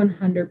 You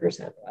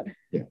 100% would.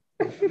 Yeah.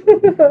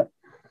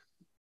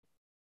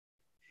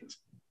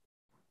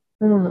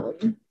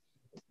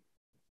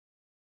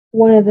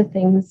 One of the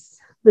things,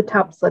 the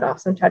top slid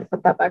off, so I'm trying to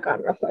put that back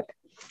on real quick.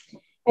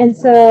 And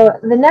so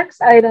the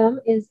next item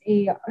is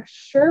a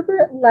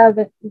sherbet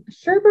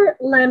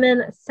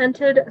lemon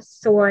scented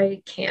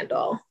soy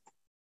candle.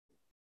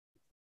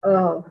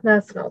 Oh,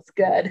 that smells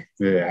good.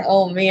 Yeah.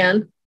 Oh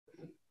man.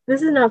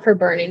 This is not for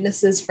burning.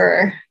 This is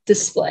for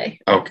display.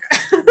 Okay.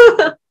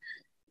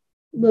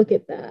 Look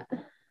at that.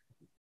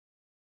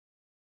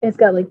 It's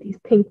got like these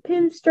pink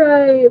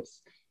pinstripes.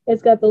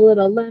 It's got the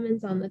little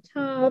lemons on the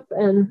top,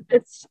 and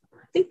I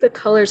think the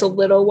color's a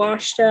little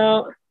washed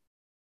out.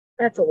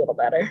 That's a little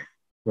better.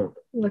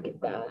 Look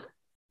at that.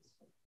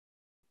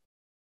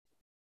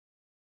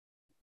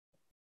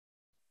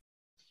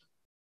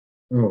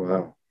 Oh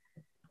wow.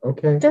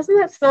 Okay. Doesn't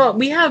that smell?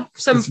 We have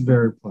some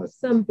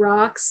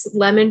Brock's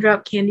lemon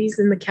drop candies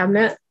in the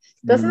cabinet.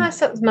 Doesn't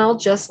that smell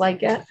just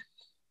like it?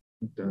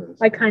 It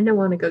does. I kind of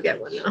want to go get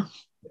one now.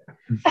 Yeah.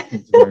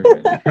 It's very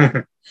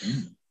good.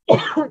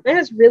 It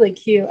is really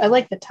cute. I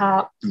like the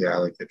top. Yeah, I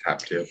like the top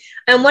too.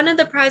 And one of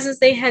the prizes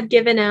they had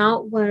given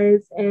out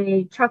was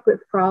a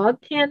chocolate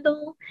frog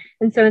candle.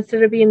 And so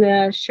instead of being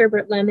the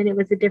sherbet lemon, it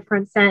was a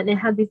different scent. And it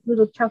had these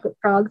little chocolate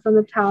frogs on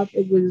the top.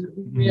 It was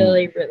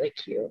really, really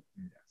cute.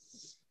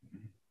 Yes.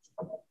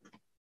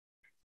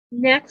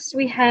 Next,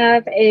 we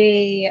have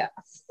a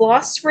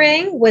floss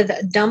ring with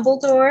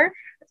Dumbledore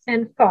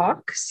and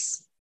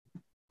Fox.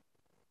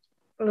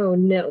 Oh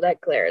no,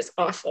 that glare is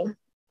awful.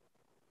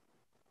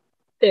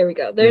 There we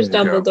go. There's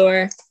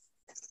Dumbledore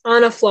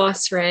on a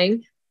floss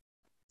ring.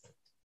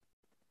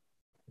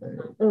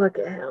 Look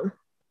at him.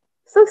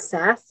 So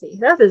sassy.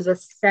 That is a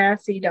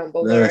sassy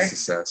Dumbledore. That is a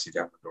sassy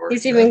Dumbledore.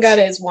 He's even got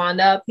his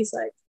wand up. He's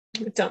like,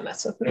 don't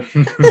mess with me.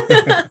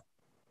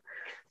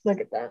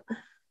 Look at that.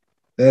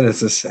 That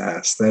is a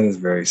sass. That is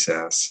very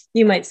sass.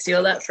 You might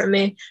steal that from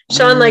me.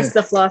 Shawn likes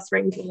the floss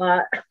rings a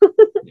lot.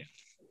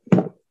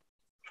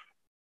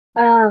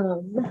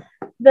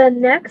 The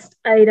next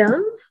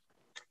item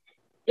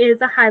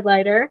is a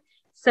highlighter.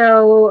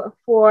 So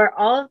for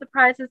all of the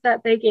prizes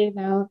that they gave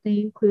out, they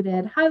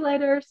included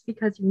highlighters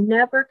because you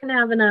never can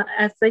have enough,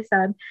 as they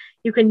said,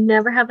 you can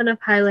never have enough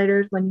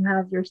highlighters when you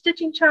have your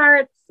stitching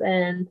charts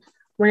and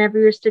whenever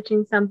you're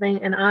stitching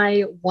something. And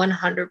I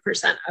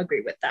 100%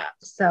 agree with that.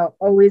 So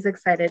always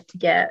excited to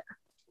get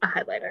a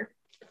highlighter.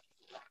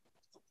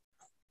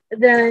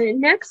 The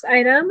next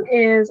item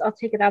is, I'll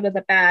take it out of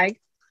the bag.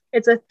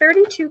 It's a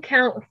 32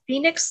 count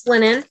Phoenix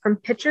linen from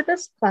Picture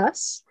This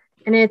Plus.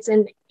 And it's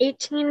an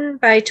 18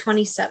 by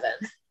 27.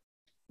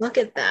 Look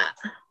at that.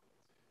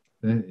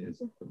 That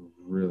is a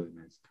really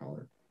nice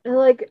color.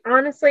 Like,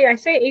 honestly, I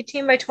say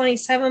 18 by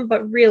 27,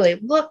 but really,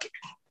 look.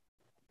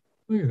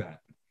 Look at that.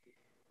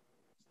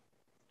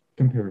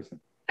 Comparison.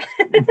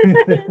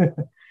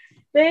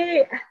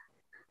 They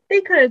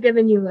could have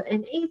given you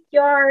an 1/8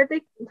 yard.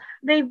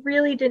 They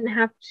really didn't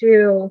have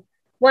to.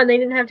 One, they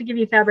didn't have to give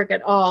you fabric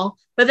at all.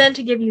 But then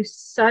to give you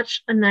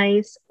such a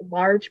nice,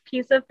 large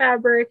piece of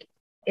fabric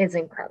is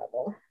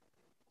incredible.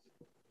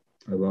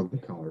 I love the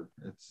color.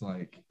 It's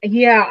like,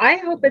 yeah, I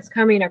hope it's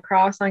coming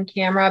across on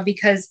camera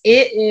because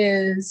it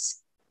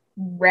is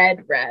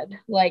red.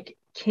 Like,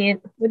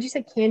 would you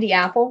say candy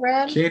apple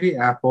red? Candy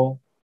apple,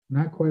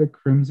 not quite a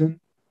crimson,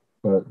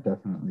 but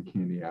definitely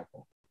candy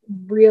apple.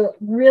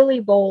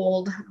 Really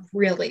bold,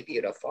 really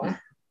beautiful.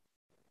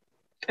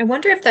 I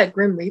wonder if that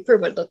Grim Reaper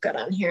would look good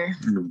on here.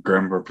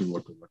 Grim Reaper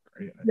would look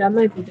great. That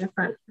might be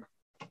different.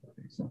 I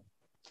think so.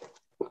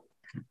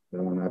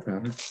 On that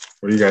pattern.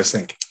 What do you guys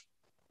think?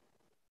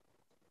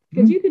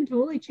 Because you can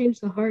totally change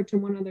the heart to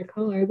one other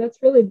color.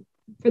 That's really,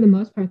 for the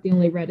most part, the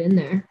only red in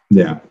there.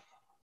 Yeah.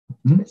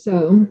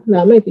 So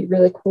that might be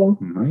really cool.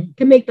 Right. We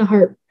can make the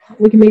heart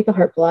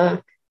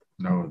black.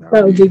 No,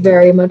 that would be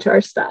very much our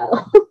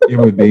style. It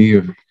would be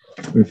if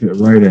we fit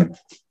right in.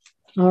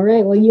 All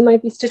right. Well, you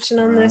might be stitching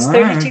on this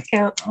 32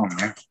 count. Oh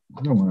man,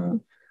 I don't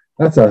want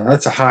to.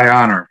 That's a high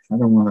honor. I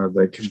don't want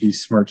to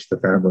besmirch the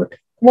fabric.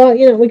 Well,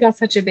 we got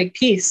such a big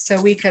piece, so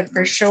we could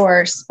for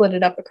sure split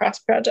it up across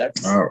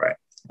projects. All right.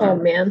 Oh,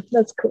 man,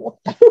 that's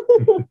cool.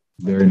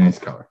 Very nice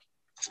color.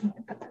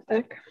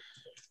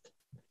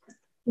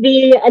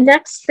 The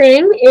next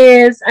thing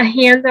is a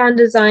hands-on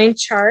design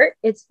chart.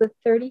 It's the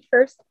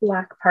 31st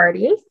Black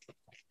Party.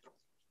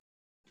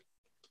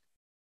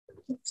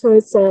 So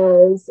it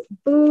says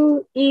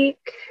boo,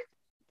 eek,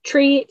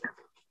 treat.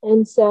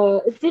 And so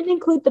it didn't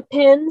include the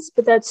pins,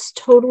 but that's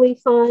totally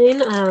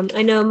fine.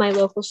 I know my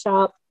local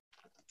shop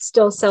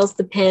still sells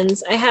the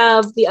pins. I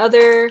have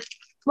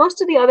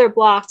most of the other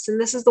blocks, and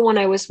this is the one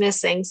I was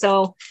missing.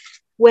 So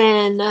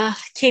when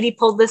Katie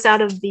pulled this out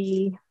of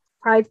the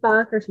prize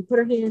box, or she put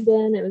her hand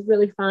in, it was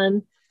really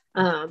fun.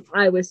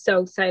 I was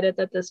so excited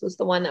that this was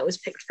the one that was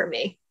picked for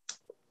me.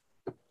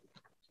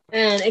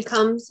 And it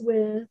comes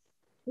with,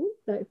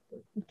 I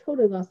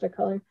totally lost our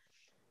color,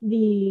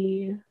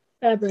 the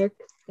fabric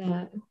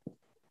that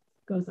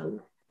goes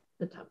on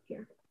the top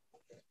here.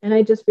 And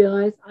I just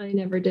realized I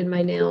never did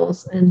my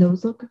nails, and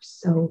those look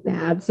so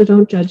bad. So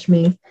don't judge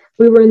me.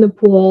 We were in the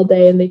pool all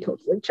day, and they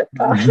totally chipped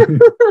off.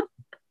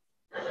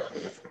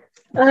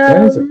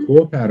 That is a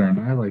cool pattern.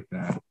 I like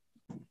that.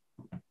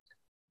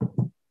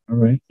 All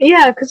right.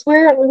 Yeah, because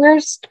we're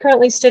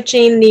currently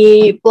stitching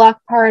the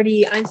block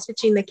party. I'm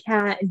stitching the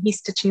cat, and he's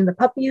stitching the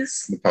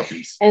puppies. The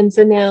puppies. And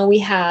so now we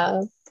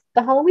have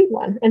the Halloween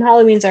one, and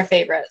Halloween's our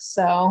favorite,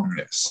 so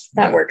yes,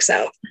 that works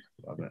out.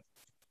 Love it.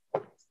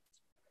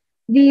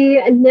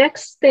 The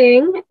next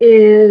thing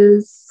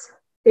is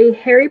a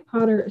Harry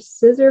Potter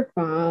scissor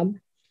fob,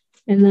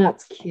 and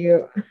that's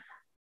cute.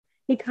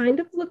 He kind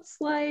of looks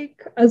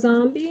like a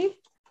zombie,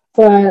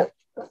 but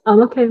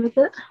I'm okay with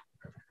it.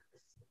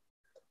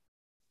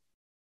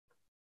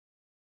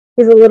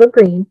 He's a little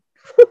green.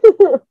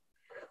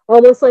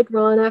 Almost like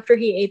Ron after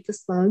he ate the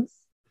slugs.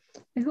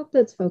 I hope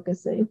that's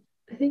focusing.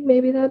 I think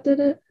maybe that did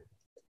it.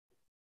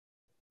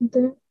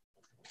 There.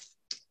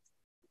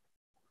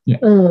 Yeah.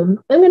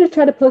 I'm going to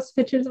try to post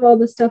pictures of all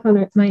this stuff on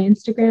my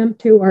Instagram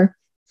too, or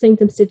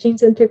Sanctum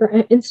Stitching's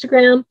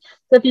Instagram.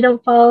 So if you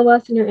don't follow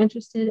us and you're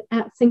interested,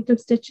 at Sanctum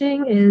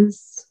Stitching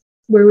is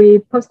where we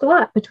post a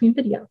lot between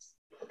videos.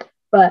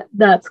 But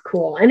that's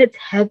cool. And it's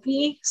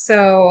heavy,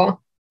 so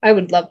I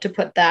would love to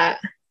put that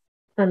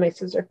on my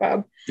scissor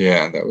fob.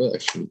 Yeah, that would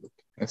actually look,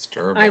 that's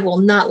durable. I will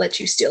not let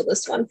you steal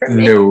this one from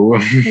me. No.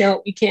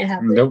 No, you can't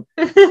have it. Nope.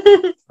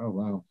 Oh,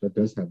 wow. That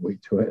does have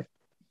weight to it.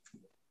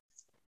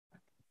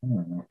 I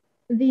don't know.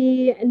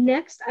 The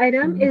next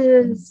item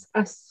is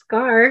a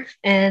scarf.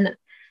 And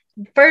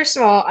first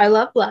of all, I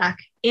love black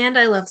and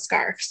I love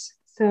scarves.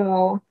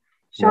 So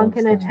Shawn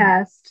can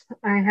attest.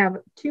 I have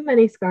too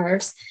many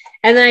scarves.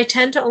 And then I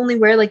tend to only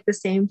wear like the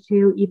same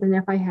two, even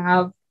if I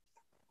have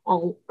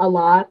a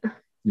lot.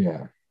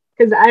 Yeah.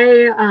 Because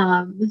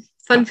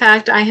fun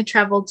fact, I had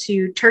traveled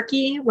to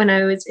Turkey when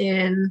I was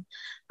in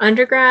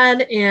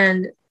undergrad.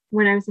 And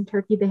when I was in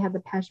Turkey, they had the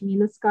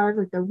pashmina scarves,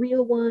 like the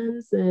real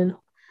ones. And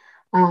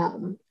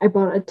I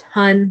bought a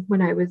ton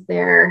when I was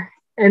there.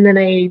 And then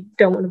I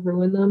don't want to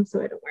ruin them,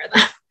 so I don't wear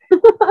them.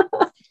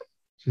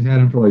 She's had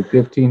them for like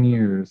 15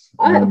 years.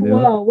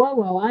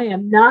 Whoa. I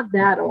am not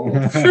that old.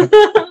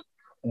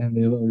 And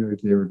they look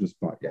like they were just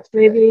bought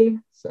yesterday. Maybe.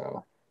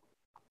 So.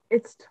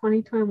 It's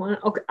 2021.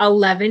 Okay,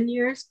 11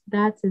 years?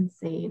 That's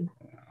insane.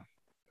 Yeah.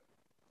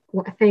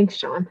 Well, thanks,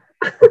 Shawn.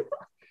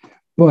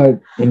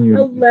 But in your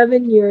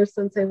 11 years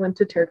since I went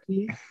to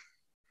Turkey.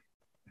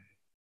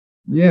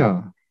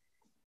 Yeah.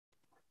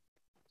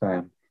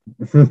 Time.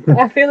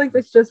 I feel like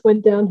this just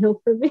went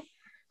downhill for me.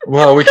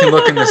 Well, we can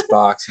look in this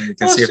box and we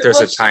can see if there's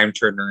a time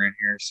turner in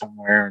here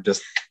somewhere.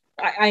 Just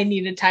I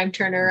need a time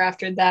turner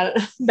after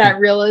that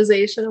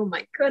realization. Oh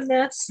my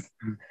goodness.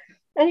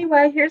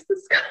 Anyway, here's the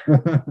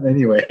scarf.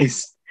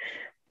 Anyways.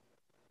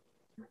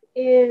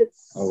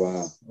 It's oh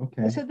wow.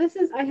 Okay. So this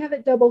is, I have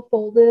it double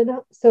folded.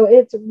 So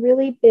it's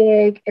really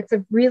big. It's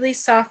a really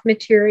soft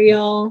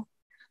material.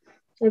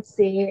 Let's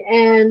see.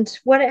 And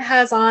what it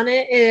has on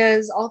it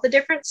is all the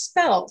different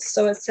spells.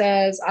 So it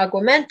says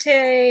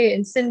Aguamente,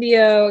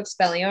 Incendio,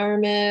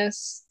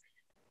 Expelliarmus,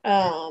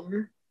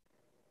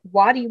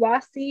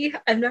 Wadi-Wasi.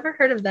 I've never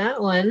heard of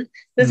that one.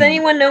 Does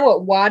anyone know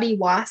what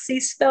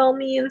Wadi-Wasi spell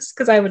means?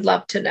 Because I would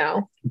love to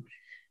know.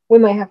 We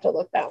might have to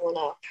look that one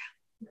up.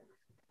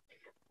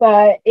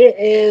 But it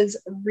is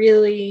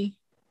really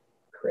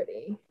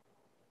pretty.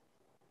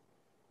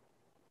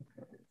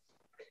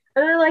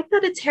 And I like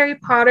that it's Harry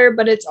Potter,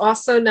 but it's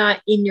also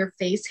not in your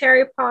face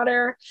Harry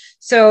Potter.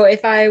 So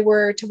if I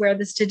were to wear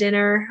this to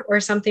dinner or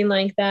something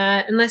like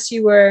that, unless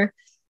you were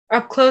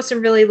up close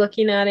and really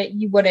looking at it,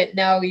 you wouldn't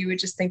know. You would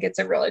just think it's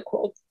a really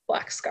cool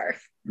black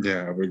scarf.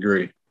 Yeah, I would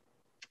agree.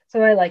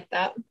 So I like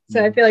that.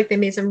 So I feel like they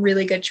made some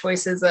really good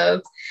choices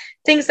of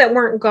things that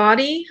weren't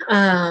gaudy,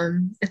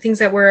 things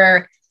that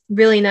were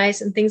really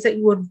nice, and things that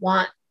you would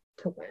want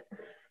to win.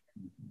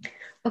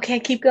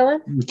 Okay, keep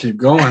going. keep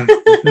going.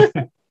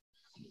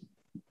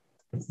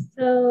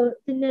 So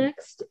the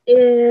next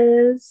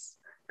is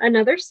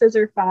another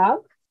scissor fob,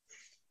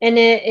 and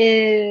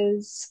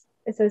it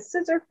says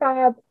scissor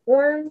fob,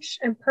 orange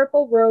and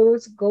purple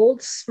rose,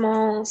 gold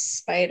small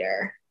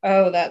spider.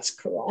 Oh, that's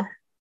cool.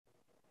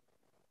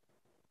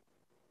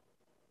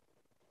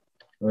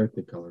 I like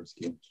the color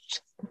scheme.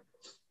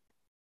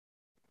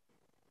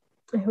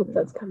 I hope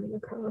that's coming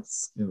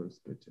across. It looks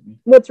good to me.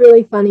 What's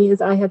really funny is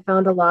I had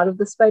found a lot of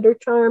the spider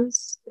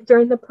charms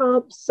during the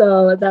prompts,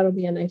 so that'll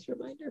be a nice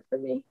reminder for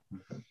me.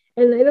 Okay.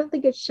 And I don't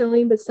think it's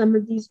showing, but some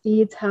of these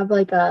beads have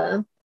like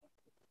a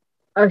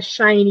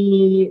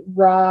shiny,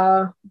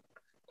 raw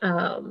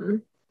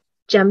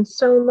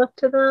gemstone look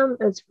to them.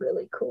 It's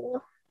really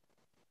cool.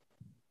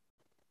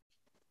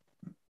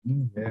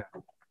 Yeah.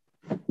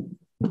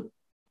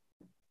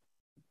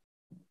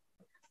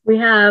 We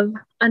have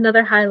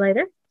another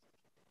highlighter.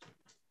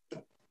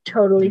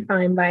 Totally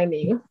fine by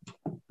me.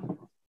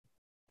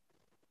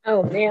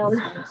 Oh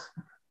man.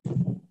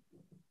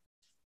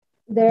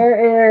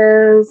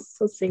 There is,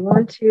 let's see,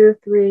 1, 2,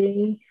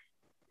 3,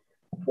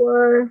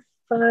 4,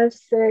 5,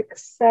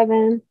 6,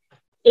 7,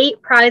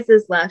 8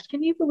 prizes left.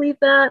 Can you believe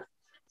that?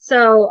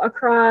 So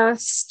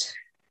across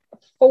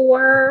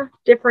 4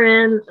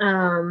 different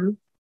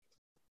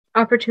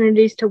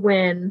opportunities to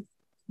win,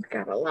 we've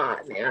got a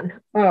lot,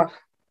 man. Oh,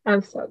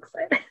 I'm so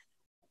excited.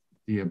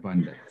 The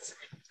abundance.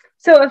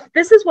 So if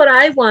this is what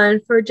I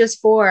won for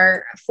just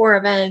four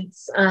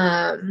events,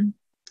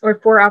 or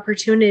 4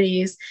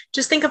 opportunities,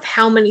 just think of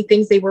how many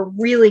things they were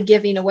really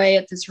giving away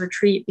at this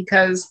retreat,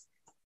 because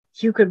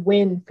you could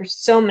win for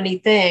so many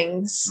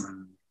things.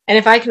 And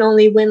if I can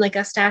only win like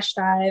a stash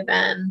dive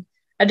and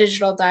a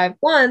digital dive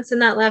once,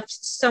 and that left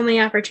so many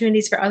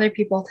opportunities for other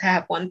people to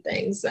have won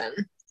things.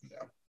 And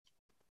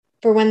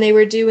for when they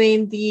were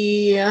doing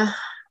the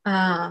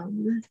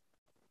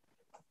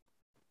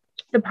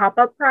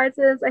pop-up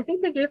prizes, I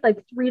think they gave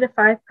like 3 to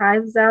 5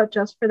 prizes out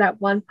just for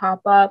that one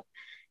pop-up.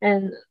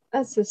 And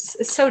that's just,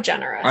 it's so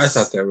generous. I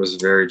thought that was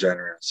very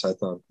generous. I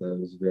thought that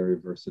was very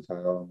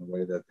versatile, and the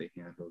way that they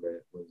handled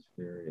it was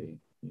very,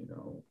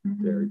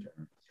 very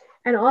generous.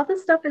 And all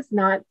this stuff is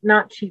not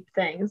cheap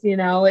things,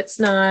 it's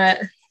not.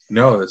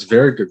 No, it's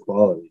very good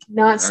quality.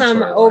 Not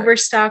some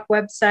overstock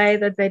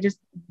website that they just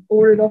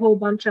ordered a whole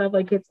bunch of.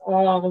 Like, it's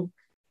all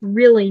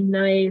really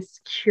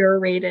nice,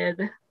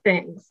 curated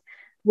things,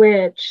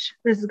 which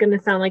this is going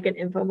to sound like an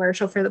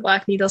infomercial for the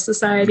Black Needle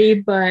Society,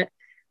 but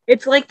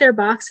it's like their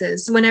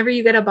boxes. Whenever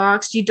you get a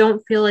box, you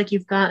don't feel like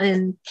you've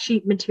gotten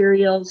cheap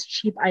materials,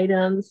 cheap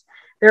items.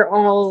 They're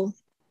all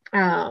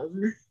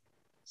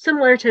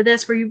similar to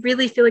this, where you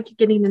really feel like you're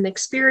getting an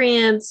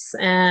experience,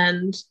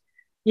 and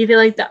you feel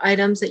like the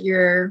items that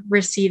you're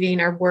receiving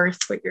are worth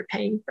what you're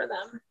paying for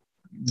them.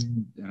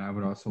 And I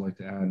would also like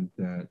to add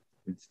that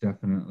it's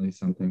definitely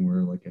something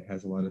where like it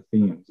has a lot of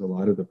themes. A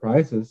lot of the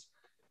prizes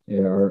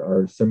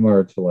are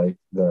similar to like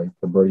the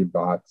birdie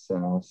bots,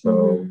 and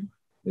also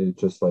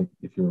it's just like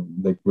if you're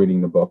like reading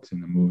the books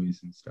and the movies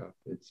and stuff,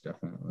 it's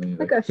definitely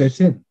like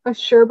a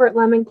sherbet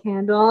lemon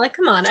candle. Like,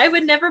 come on, I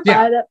would never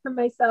buy that for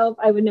myself.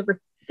 I would never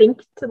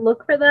think to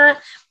look for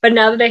that, but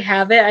now that I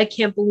have it, I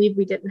can't believe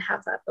we didn't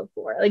have that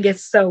before. Like,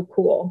 it's so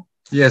cool.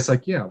 Yeah, it's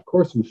like, of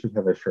course we should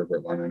have a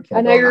sherbet lemon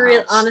candle.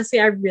 And I honestly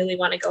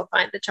want to go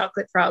find the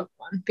chocolate frog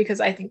one, because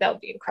I think that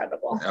would be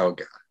incredible. Oh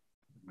god,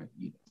 I might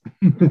eat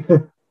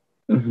it.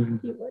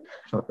 You would.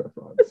 Chocolate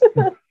frogs.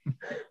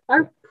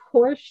 Our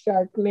poor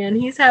shark, man,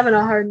 he's having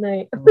a hard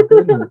night.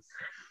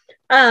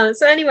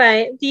 So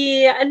anyway,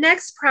 the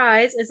next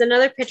prize is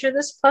another Picture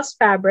This Plus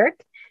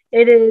fabric.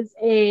 It is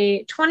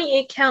a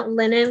 28 count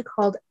linen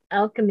called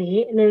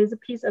Alchemy, and it is a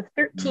piece of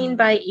 13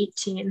 by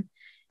 18.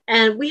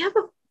 And we have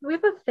a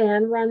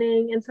fan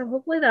running, and so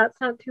hopefully that's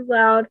not too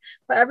loud,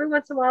 but every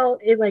once in a while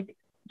it like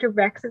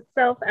directs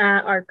itself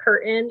at our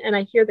curtain, and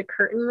I hear the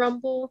curtain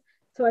rumble.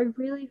 So I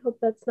really hope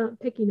that's not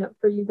picking up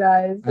for you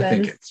guys. I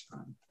think it's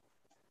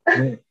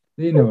fine.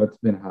 It's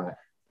been hot.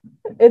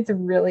 It's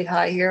really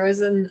hot here. It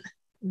was in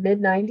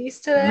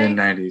mid-90s today.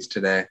 Mid-90s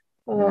today.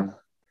 Oh,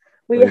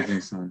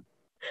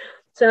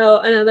 So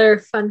another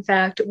fun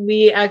fact,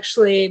 we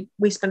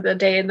spent the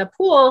day in the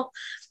pool,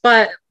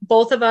 but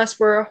both of us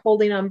were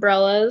holding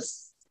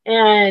umbrellas,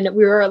 and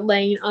we were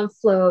laying on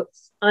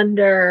floats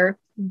under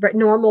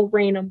normal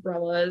rain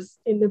umbrellas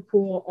in the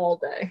pool all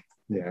day.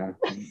 Yeah.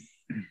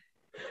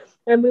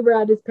 And we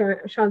were at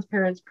Shawn's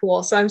parents'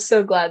 pool, so I'm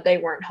so glad they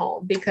weren't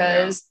home,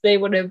 because they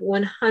would have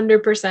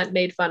 100%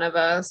 made fun of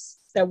us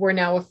that we're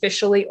now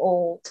officially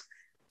old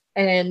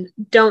and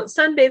don't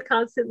sunbathe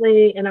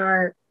constantly and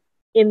are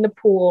in the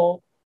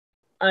pool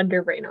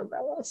under rain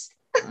umbrellas.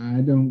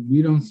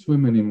 We don't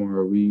swim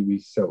anymore. We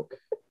soak.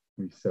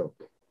 We soak.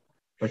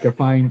 Like a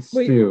fine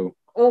stew.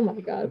 Oh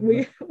my god.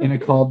 In a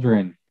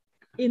cauldron.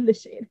 In the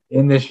shade.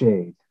 In the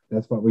shade.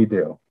 That's what we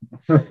do.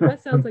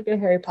 That sounds like a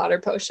Harry Potter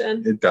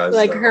potion. It does.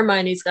 Like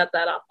Hermione's got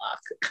that on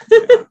lock.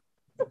 Yeah,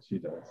 she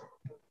does.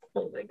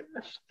 Oh my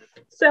gosh.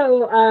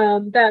 So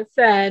that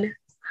said,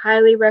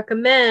 highly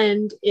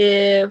recommend,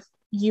 if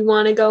you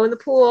want to go in the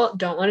pool,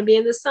 don't want to be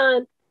in the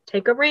sun,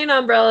 take a rain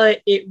umbrella.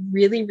 It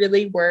really,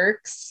 really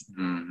works.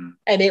 And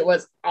it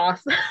was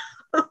awesome.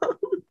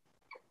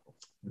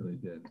 Really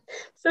did.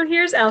 So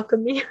here's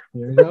Alchemy.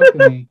 Here's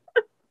Alchemy.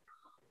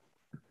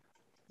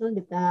 Look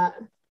at that.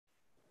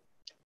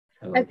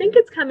 I think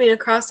it's coming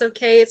across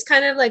okay. It's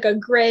kind of like a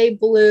gray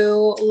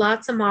blue,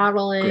 lots of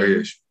modeling.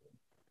 Grayish.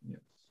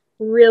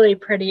 Really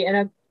pretty.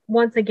 And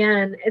once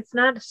again, it's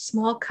not a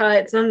small cut.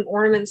 It's not an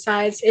ornament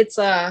size. It's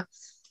a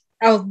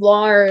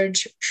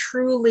large,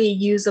 truly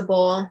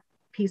usable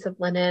piece of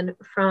linen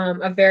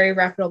from a very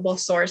reputable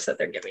source that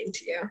they're giving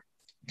to you.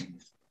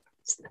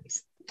 It's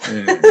nice.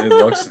 It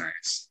looks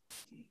nice.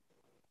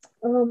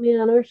 Oh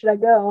man, where should I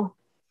go?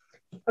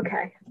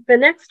 Okay, the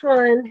next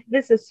one,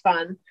 this is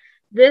fun.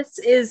 This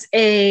is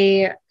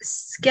a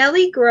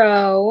Skelly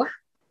Grow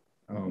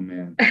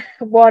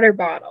water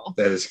bottle.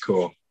 That is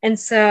cool. And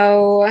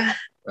so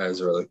that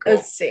is really cool.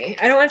 Let's see.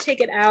 I don't want to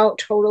take it out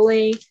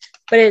totally,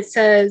 but it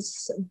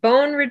says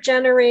bone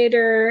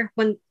regenerator,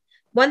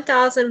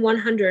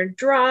 1,100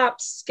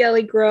 drops,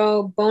 Skelly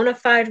Grow, bona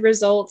fide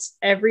results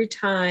every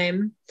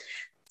time.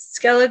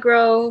 Skelly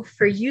Grow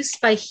for use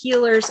by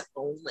healers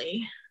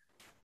only.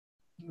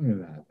 Look at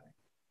that.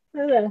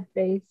 Look at that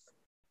face.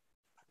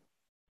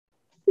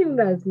 Even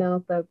got his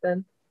mouth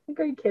open. Like,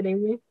 are you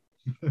kidding me?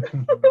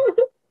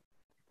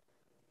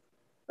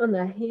 On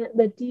the hand,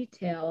 the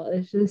detail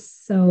is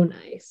just so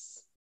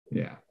nice.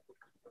 Yeah.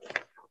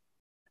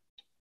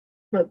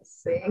 Let's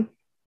see.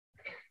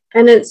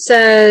 And it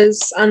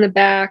says on the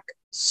back,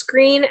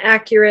 screen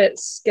accurate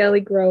Skelly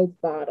Grove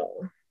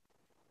bottle.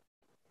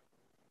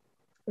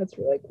 That's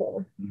really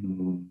cool.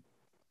 Mm-hmm.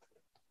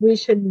 We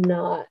should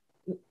not.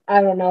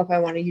 I don't know if I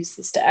want to use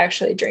this to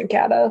actually drink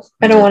out of.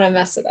 I don't want to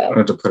mess it up. I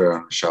have to put it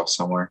on a shelf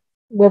somewhere.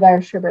 With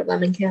our sherbet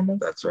lemon candle.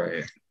 That's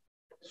right.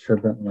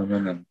 Sherbet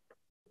lemon and.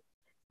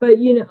 But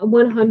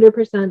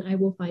 100% I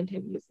will find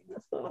him using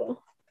this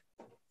bottle.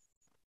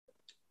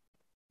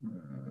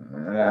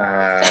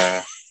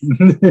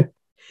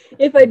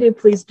 If I do,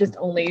 please just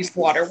only use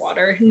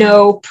water.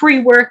 No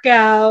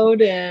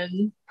pre-workout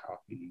and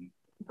coffee.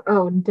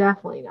 Oh,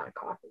 definitely not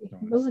coffee.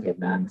 Look at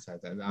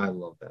that. I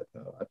love that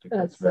though. I think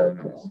that's very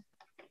so nice. cool.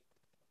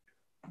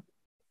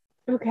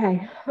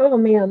 Okay. Oh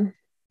man.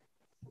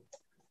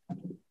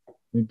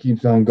 It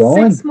keeps on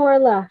going. 6 more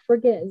left. We're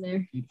getting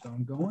there. Keeps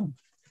on going.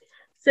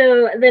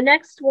 So the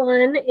next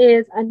one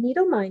is a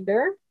needle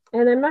minder,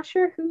 and I'm not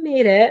sure who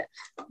made it,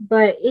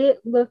 but it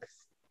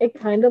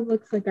kind of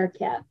looks like our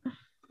cat.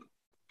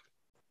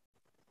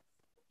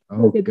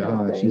 Oh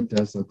gosh, it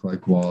does look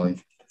like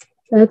Wally.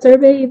 That's our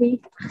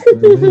baby.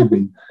 That's our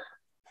baby.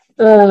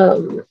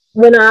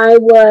 When I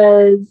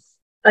was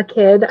a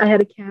kid, I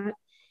had a cat,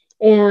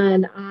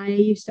 and I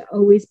used to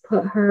always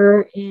put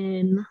her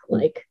in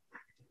like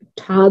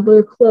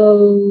toddler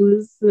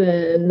clothes,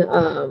 and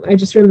I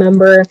just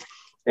remember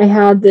I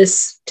had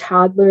this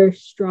toddler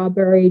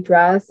strawberry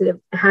dress. It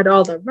had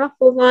all the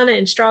ruffles on it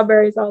and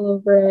strawberries all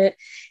over it.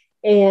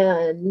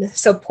 And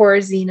so poor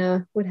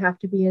Xena would have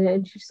to be in it.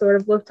 And she sort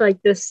of looked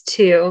like this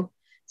too.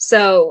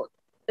 So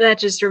that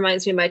just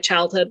reminds me of my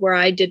childhood where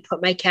I did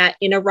put my cat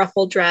in a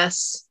ruffled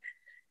dress.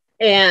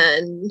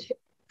 And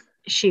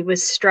she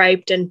was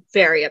striped and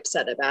very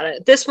upset about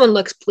it. This one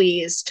looks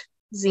pleased.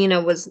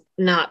 Xena was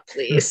not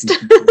pleased.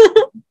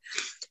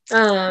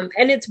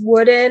 And it's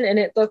wooden and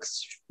it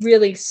looks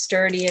really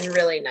sturdy and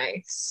really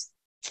nice.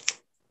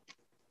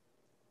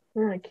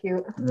 Really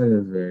cute. That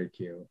is very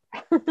cute.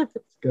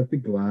 It's got the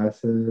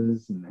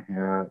glasses and the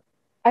hat.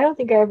 I don't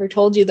think I ever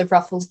told you the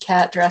ruffled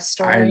cat dress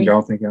story. I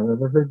don't think I've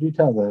ever heard you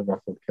tell the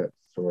ruffled cat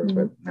story.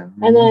 Mm-hmm. But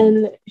no. And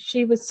then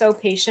she was so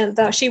patient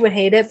though. She would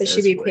hate it, but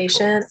she'd be really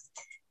patient.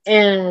 Cool.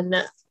 And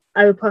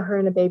I would put her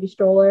in a baby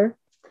stroller.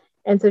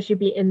 And so she'd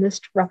be in this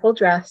ruffled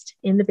dress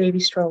in the baby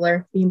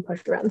stroller being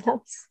pushed around the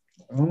house.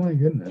 Oh my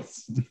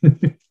goodness.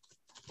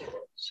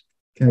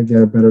 Can't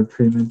get a better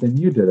treatment than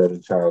you did as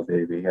a child,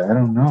 baby. I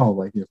don't know.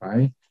 Like if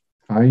I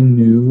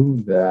knew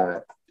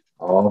that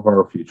all of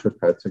our future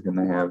pets are going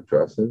to have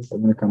dresses,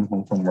 I'm going to come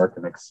home from work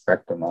and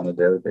expect them on a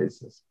daily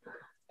basis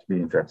to be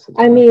in dresses.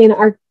 I mean,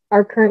 our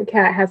current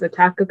cat has a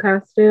taco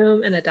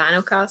costume and a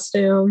dino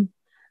costume.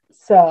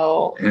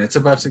 So. And it's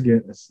about to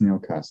get a snail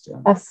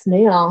costume. A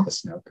snail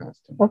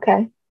costume.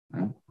 Okay.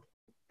 Yeah.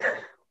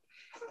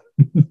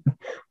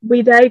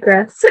 We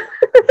digress.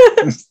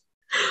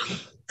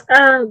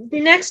 The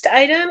next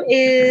item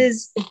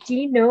is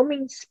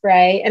denoming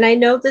spray, and I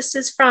know this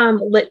is from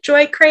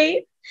LitJoy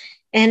Crate,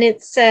 and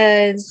it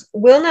says,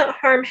 will not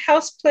harm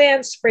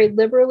houseplants, sprayed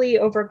liberally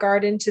over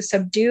garden to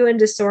subdue and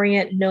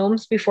disorient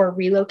gnomes before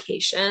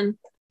relocation.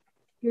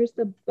 Here's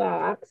the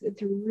box.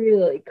 It's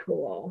really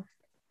cool.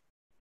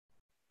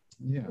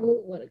 Yeah.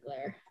 Oh, what a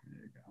glare.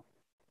 There you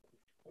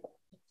go.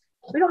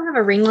 We don't have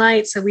a ring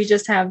light, so we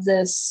just have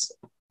this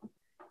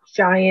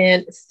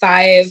giant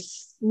 5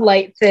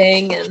 light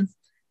thing, and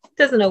it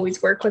doesn't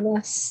always work with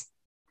us.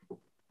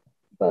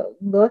 But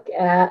look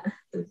at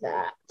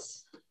that.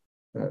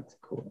 That's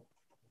cool.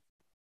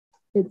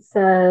 It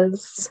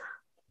says,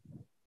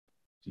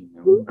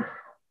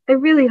 I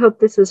really hope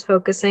this is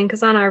focusing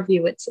because on our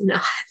view it's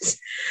not. It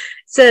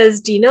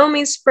says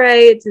denoming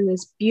spray. It's in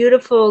this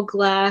beautiful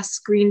glass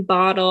green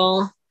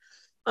bottle.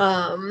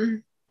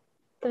 That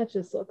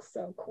just looks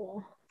so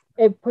cool.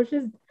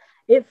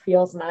 It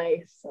feels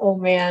nice. Oh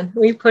man,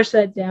 we push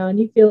that down.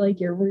 You feel like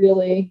you're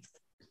really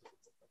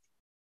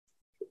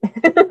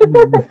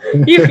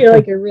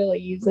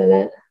using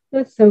it.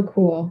 That's so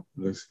cool.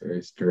 Looks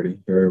very sturdy,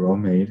 very well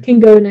made.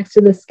 Can go next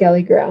to the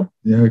Skelly Grow.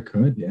 Yeah, it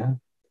could, yeah.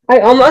 I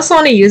almost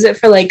want to use it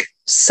for like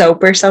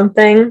soap or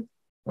something.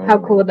 Oh, how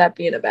cool would that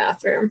be in a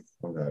bathroom?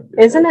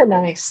 Isn't it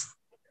nice?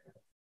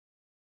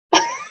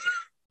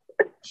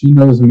 She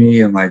knows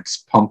me and likes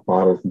pump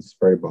bottles and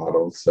spray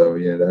bottles. So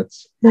yeah,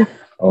 that's,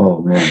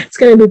 oh man. It's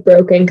going to be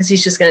broken because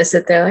he's just going to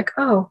sit there like,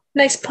 oh,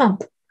 nice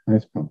pump.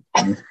 Nice pump.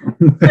 Nice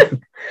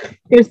pump.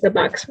 Here's the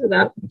box for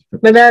that.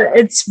 But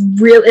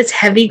it's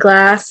heavy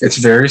glass. It's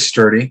very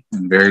sturdy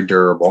and very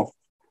durable.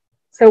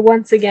 So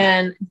once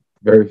again,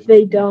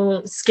 they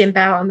don't skimp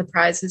out on the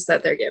prizes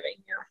that they're giving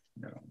you.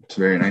 No, it's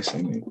very nice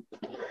indeed.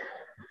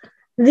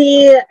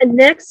 The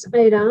next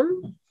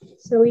item,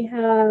 so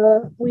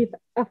we've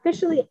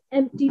officially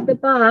emptied the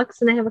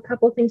box, and I have a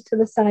couple things to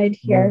the side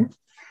here,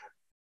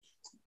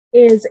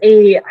 is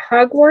a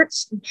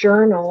Hogwarts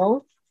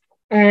journal,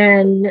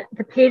 and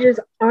the pages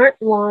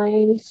aren't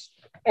lined,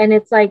 and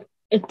it's like,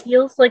 it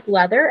feels like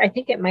leather. I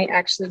think it might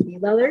actually be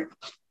leather.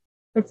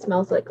 It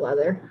smells like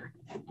leather.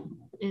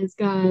 And it's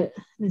got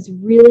this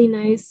really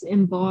nice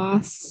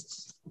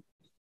embossed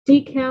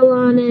decal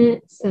on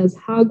it. It says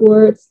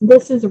Hogwarts.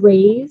 This is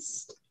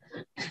raised.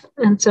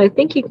 And so I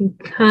think you can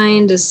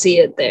kind of see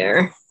it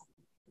there.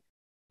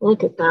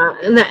 Look at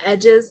that. And the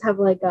edges have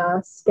like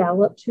a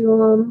scallop to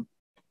them.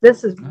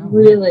 This is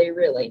really,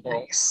 really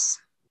nice.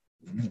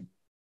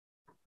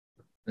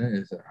 That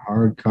is a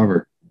hard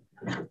cover.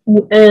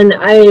 And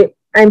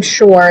I'm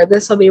sure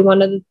this will be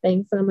one of the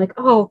things that I'm like,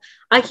 oh,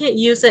 I can't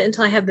use it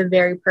until I have the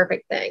very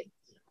perfect thing.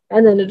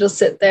 And then it'll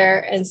sit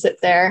there.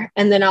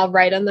 And then I'll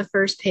write on the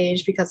first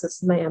page, because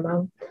this is my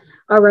MO.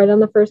 I'll write on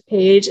the first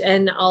page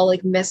and I'll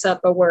like mess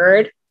up a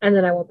word, and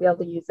then I won't be able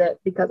to use it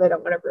because I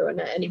don't want to ruin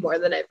it any more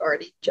than I've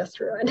already just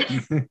ruined.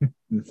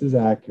 This is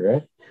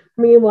accurate.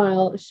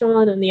 Meanwhile,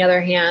 Shawn, on the other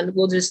hand,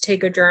 will just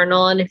take a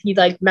journal, and if he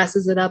like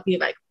messes it up, he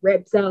like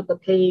rips out the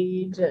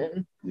page,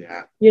 and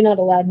you're not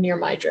allowed near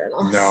my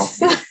journal. No.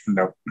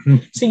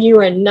 So you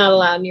are not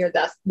allowed near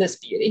this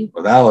beauty.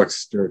 Well, that looks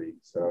sturdy.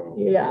 So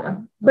yeah.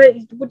 But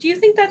do you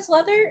think that's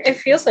leather? It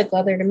feels like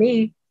leather to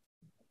me.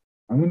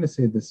 I'm going to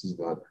say this is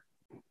leather.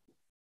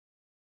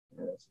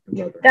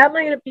 Leather. That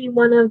might be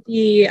one of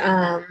the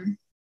I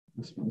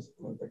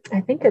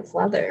think it's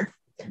leather.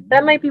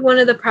 That might be one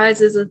of the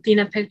prizes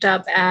Athena picked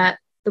up at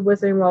the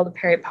Wizarding World of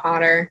Harry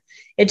Potter.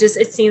 It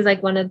seems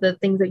like one of the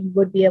things that you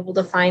would be able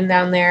to find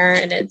down there,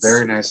 and it's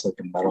very nice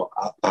looking metal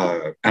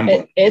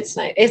emblem. It's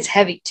nice. It's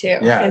heavy too.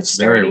 Yeah, it's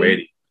very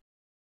weighty.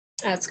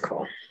 That's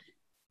cool.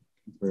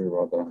 Very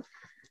well done.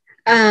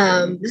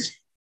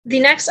 The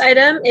next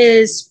item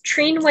is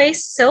Treenway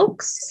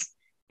Silks,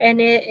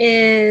 and it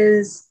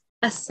is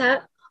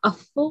a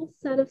full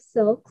set of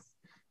silks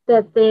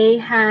that they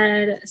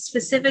had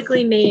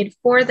specifically made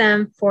for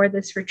them for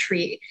this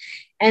retreat.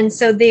 And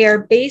so they are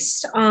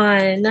based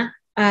on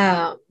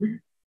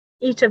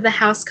each of the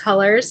house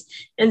colors.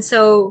 And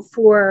so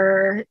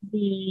for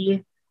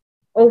the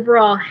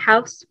overall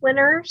house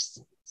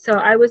winners, so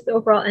I was the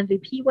overall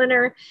MVP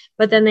winner,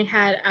 but then they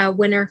had a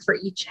winner for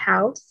each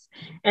house.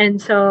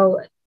 And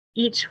so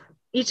each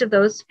of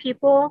those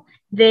people,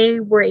 they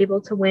were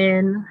able to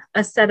win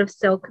a set of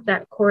silk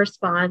that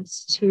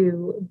corresponds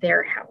to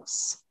their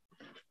house.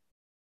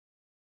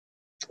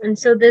 And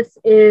so this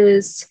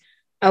is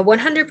a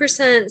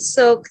 100%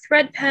 silk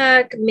thread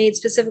pack made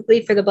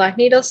specifically for the Black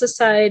Needle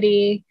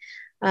Society.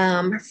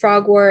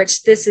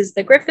 Frogwarts, this is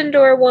the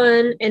Gryffindor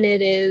one, and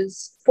it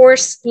is 4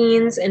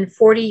 skeins and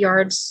 40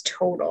 yards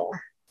total.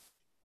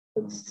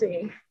 Let's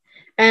see.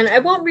 And I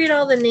won't read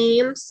all the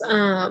names,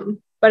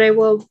 but I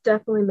will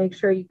definitely make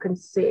sure you can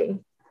see.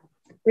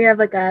 We have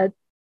like a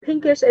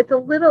pinkish, this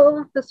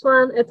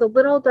one, it's a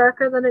little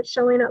darker than it's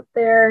showing up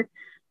there.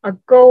 A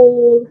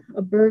gold,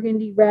 a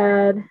burgundy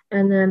red,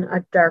 and then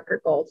a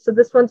darker gold. So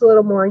this one's a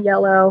little more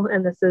yellow,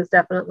 and this is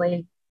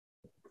definitely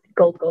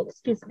gold,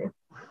 excuse me.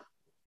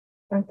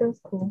 Aren't those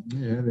cool?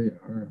 Yeah, they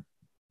are.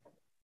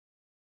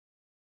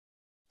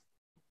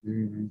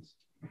 Very nice.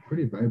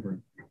 Pretty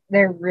vibrant.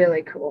 They're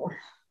really cool.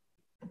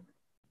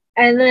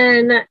 And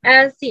then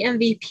as the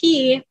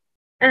MVP,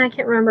 and I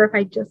can't remember if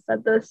I just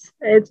said this,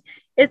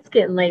 it's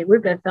getting late.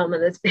 We've been filming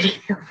this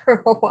video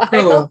for a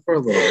while. For a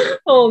little bit.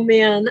 Oh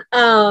man.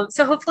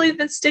 So hopefully you've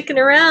been sticking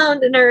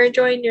around and are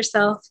enjoying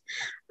yourself.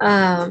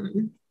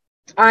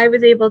 I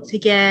was able to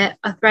get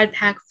a thread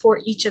pack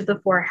for each of the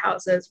 4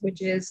 houses,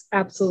 which is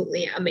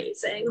absolutely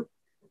amazing.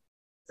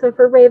 So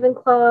for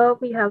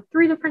Ravenclaw, we have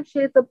 3 different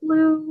shades of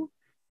blue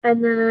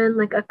and then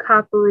like a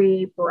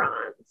coppery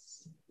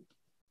bronze.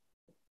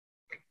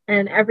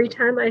 And every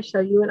time I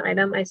show you an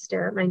item, I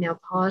stare at my nail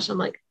polish. I'm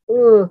like,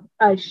 ooh,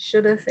 I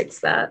should have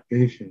fixed that.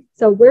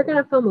 So we're going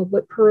to film a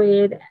whip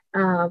parade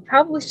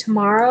probably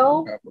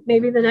tomorrow,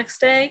 maybe the next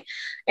day.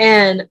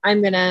 And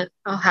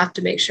I'll have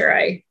to make sure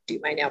I do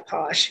my nail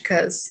polish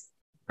because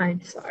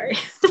I'm sorry.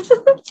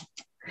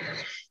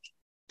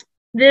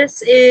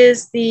 This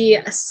is the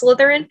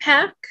Slytherin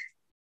pack.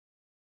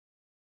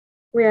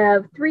 We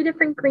have 3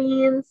 different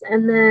greens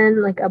and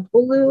then like a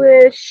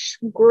bluish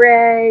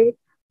gray,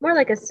 more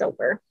like a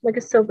silver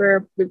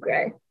blue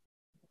gray.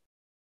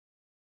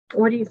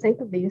 What do you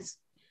think of these?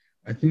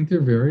 I think they're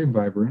very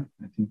vibrant.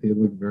 I think they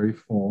look very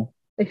full.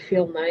 They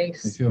feel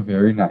nice. They feel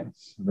very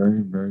nice.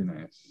 Very, very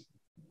nice.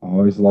 I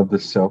always love the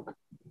silk.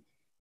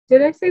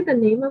 Did I say the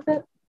name of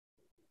it?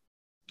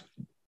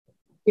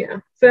 Yeah.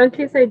 So in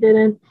case I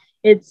didn't,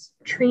 it's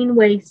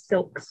Treenway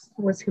Silks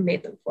was who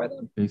made them for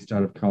them. Based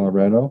out of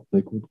Colorado,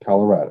 Lakewood,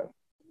 Colorado.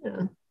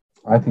 Yeah.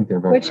 I think they're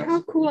very nice.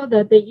 How cool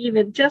that they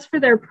even, just for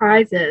their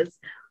prizes,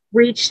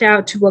 reached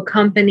out to a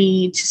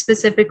company to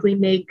specifically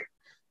make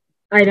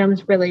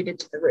items related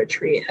to the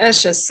retreat.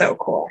 That's just so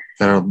cool.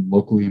 That are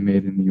locally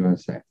made in the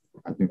USA.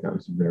 I think that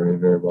was very,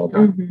 very well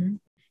done. Mm-hmm.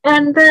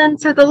 And then,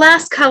 so the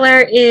last color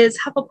is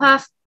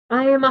Hufflepuff.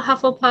 I am a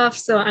Hufflepuff,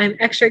 so I'm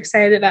extra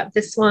excited about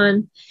this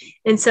one.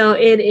 And so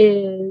it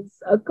is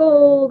a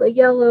gold, a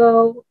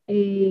yellow,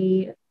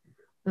 like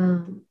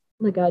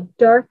a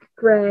dark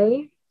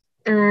gray,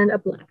 and a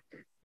black.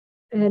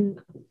 And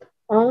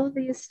all of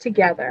these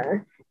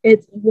together,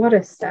 what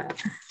a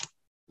set.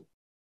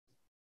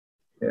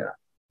 Yeah.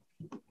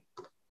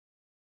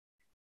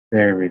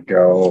 There we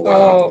go.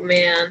 Wow. Oh,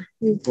 man.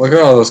 Look at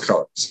all those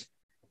colors.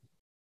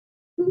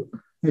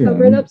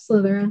 Cover it up,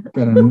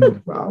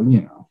 Slytherin. Well,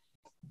 you know.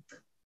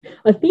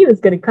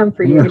 Athena's going to come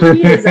for you.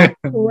 She is a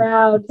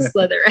proud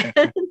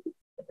Slytherin.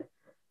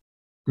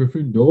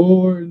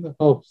 Gryffindor in the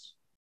house.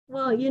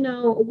 Well, you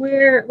know,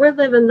 we're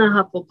living the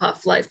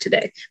Hufflepuff life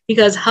today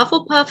because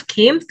Hufflepuff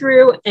came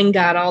through and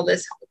got all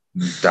this.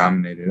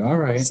 Dominated. All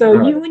right. So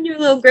all you right. and your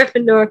little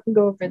Gryffindor can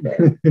go over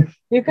there.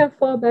 You can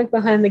fall back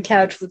behind the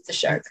couch with the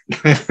shark.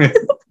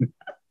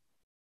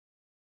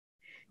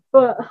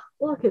 But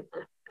look at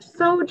that.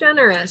 So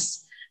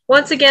generous.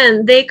 Once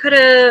again, they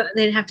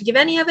didn't have to give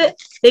any of it.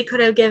 They could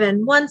have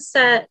given one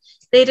set.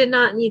 They did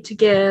not need to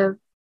give,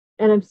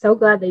 and I'm so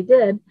glad they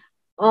did,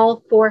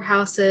 all 4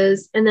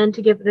 houses, and then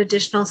to give an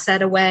additional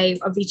set away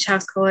of each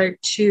house color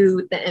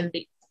to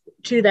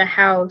the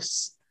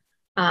house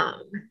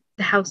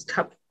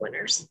cup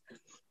winners.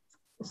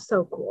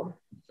 So cool.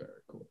 Very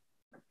cool.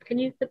 Can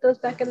you put those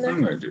back in there?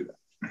 I'm gonna do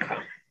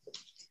that.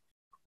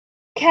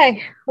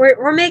 Okay,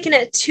 we're making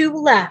it 2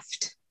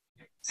 left.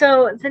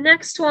 So the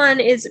next one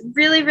is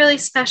really, really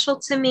special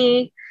to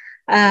me.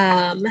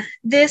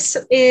 This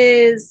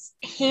is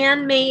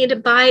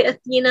handmade by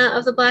Athena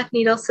of the Black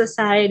Needle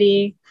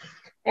Society.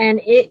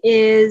 And it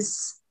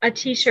is a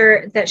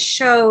t-shirt that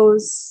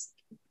shows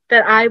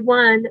that I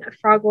won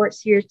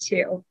Frogwarts Year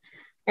 2.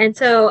 And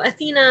so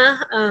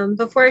Athena,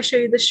 before I show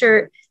you the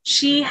shirt,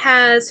 she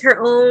has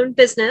her own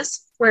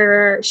business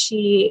where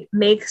she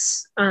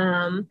makes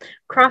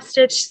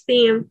cross-stitch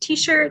themed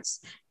t-shirts,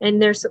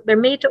 and they're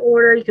made to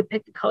order. You can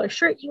pick the color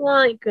shirt you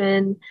want. You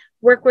can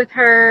work with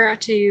her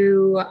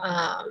to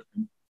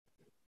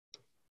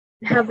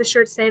have the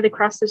shirt say the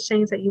cross-stitch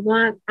things that you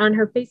want. On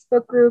her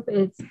Facebook group,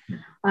 it's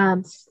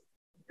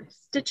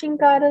Stitching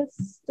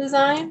Goddess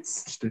Designs.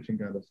 Stitching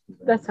Goddess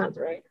Designs. That sounds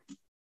right.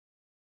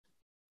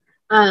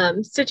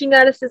 Stitching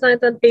Goddess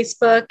Designs on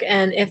Facebook,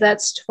 and if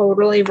that's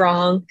totally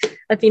wrong,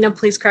 Athena,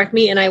 please correct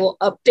me, and I will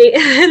update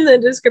in the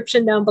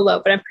description down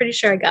below, but I'm pretty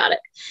sure I got it.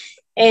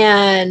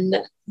 And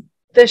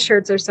the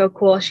shirts are so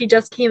cool. She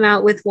just came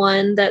out with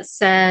one that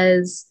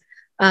says,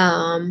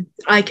 I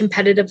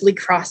competitively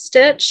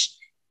cross-stitch.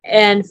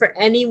 And for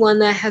anyone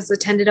that has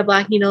attended a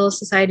Black Needle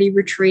Society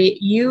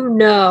retreat, you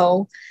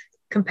know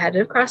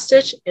competitive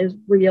cross-stitch is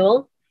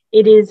real.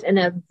 It is an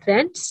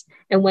event.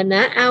 And when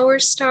that hour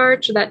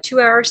starts, or that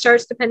 2 hour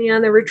starts, depending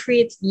on the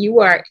retreats,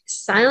 you are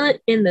silent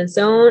in the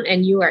zone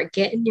and you are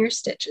getting your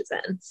stitches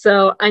in.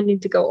 So I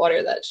need to go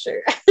order that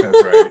shirt.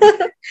 That's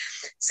right.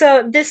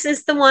 So this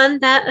is the one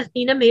that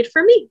Athena made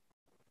for me.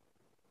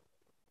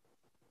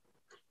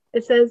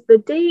 It says the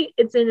date.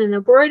 It's in an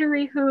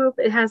embroidery hoop.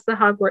 It has the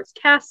Hogwarts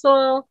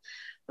castle.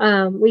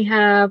 We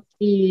have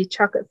the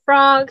chocolate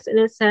frogs, and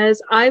it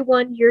says, I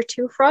won Year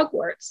 2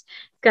 Frogwarts.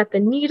 It's got the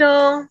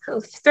needle,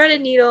 a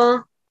threaded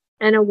needle,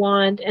 and a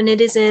wand, and it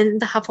is in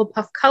the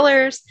Hufflepuff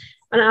colors.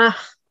 And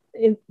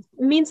it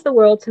means the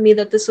world to me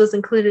that this was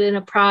included in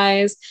a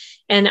prize,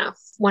 and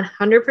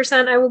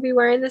 100% I will be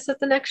wearing this at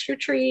the next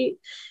retreat.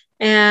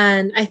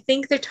 And I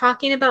think they're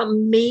talking about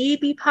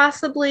maybe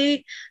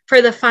possibly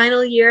for the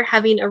final year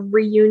having a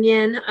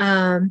reunion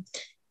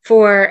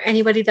for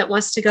anybody that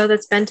wants to go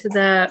that's been to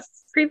the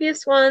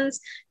previous ones.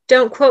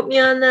 Don't quote me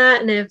on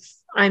that. And if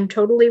I'm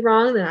totally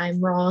wrong, then I'm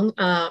wrong.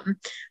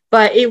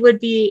 But it would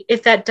be,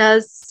 if that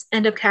does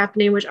end up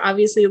happening, which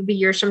obviously will be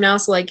years from now,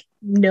 so like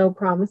no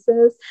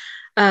promises.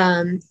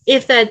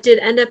 If that did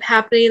end up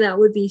happening, that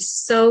would be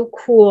so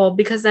cool,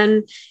 because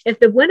then if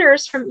the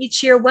winners from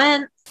each year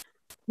went,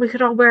 we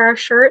could all wear our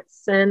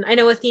shirts. And I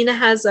know Athena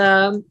has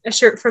a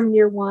shirt from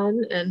year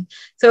 1. And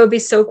so it would be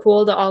so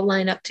cool to all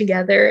line up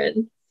together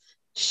and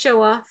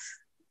show off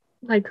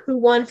like who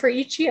won for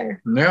each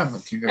year. Yeah.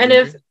 And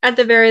if at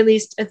the very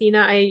least,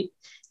 Athena,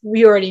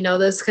 we already know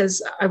this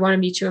because I want to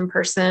meet you in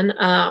person.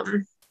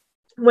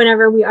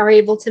 Whenever we are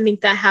able to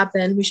make that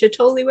happen, we should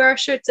totally wear our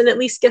shirts and at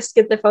least just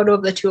get the photo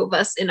of the 2 of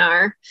us in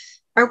our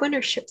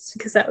winter shirts,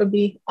 because that would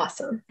be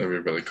awesome.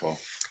 That'd be really cool.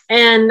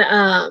 And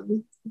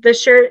the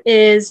shirt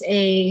is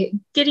a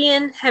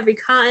Gideon heavy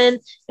cotton,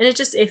 and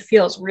it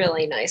feels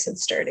really nice and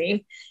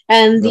sturdy.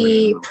 And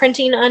the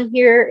printing on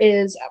here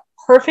is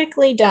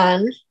perfectly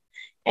done.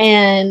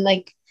 And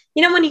like,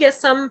 you know, when you get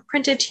some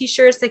printed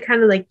t-shirts, they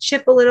kind of like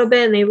chip a little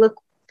bit and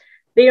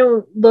they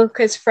don't look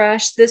as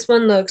fresh. This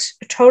one looks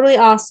totally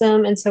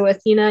awesome. And so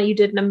Athena, you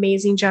did an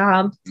amazing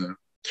job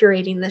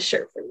curating this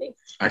shirt for me.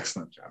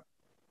 Excellent job.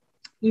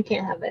 You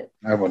can't have it.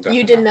 I will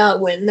You did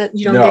not win. That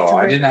you don't get to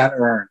I did not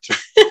earn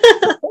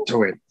to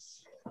win.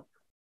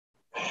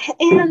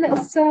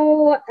 And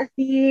so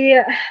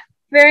the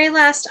very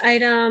last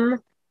item,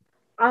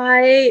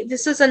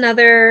 this is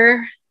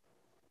another.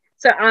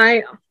 So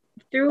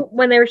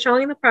when they were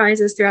showing the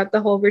prizes throughout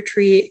the whole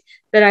retreat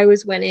that I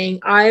was winning,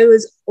 I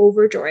was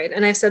overjoyed.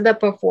 And I've said that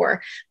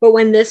before. But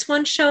when this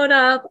one showed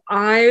up,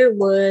 I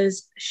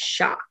was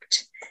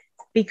shocked,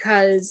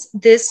 because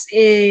this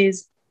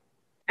is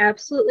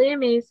absolutely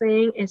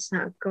amazing. It's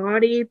not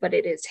gaudy, but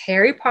it is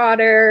Harry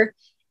Potter,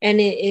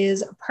 and it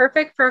is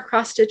perfect for a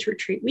cross-stitch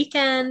retreat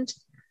weekend.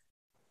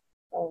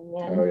 Oh,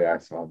 man. Oh, yeah, I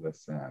saw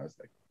this and I was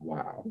like,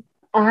 wow.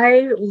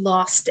 I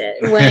lost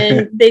it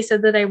when they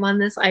said that I won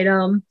this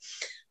item.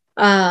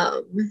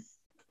 And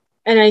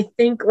I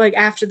think like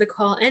after the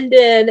call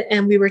ended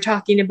and we were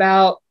talking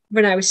about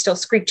when I was still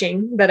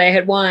screeching that I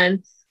had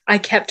won, I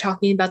kept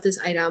talking about this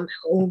item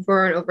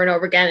over and over and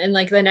over again. And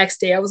like the next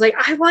day I was like,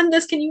 I won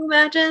this. Can you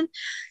imagine?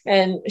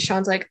 And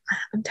Shawn's like,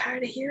 I'm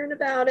tired of hearing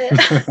about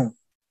it.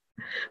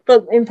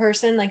 But in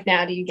person, like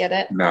now, do you get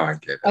it? No, I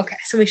get it. Okay,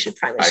 so we should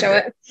finally show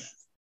it.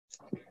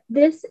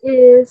 This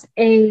is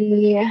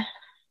a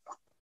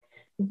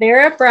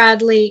Vera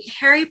Bradley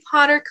Harry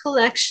Potter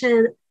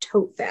collection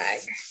tote bag.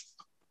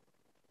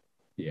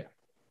 Yeah.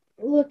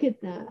 Look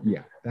at that.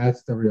 Yeah,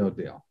 that's the real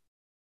deal.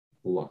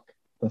 Look,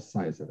 the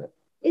size of it.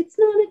 It's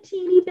not a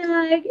teeny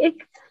bag.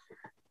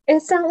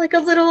 It's not like a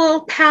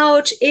little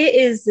pouch. It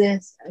is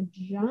this a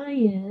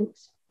giant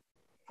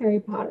Harry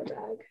Potter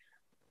bag.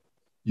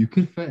 You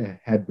could fit a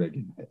Hedwig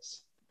in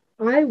this.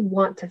 I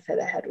want to fit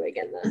a Hedwig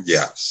in this.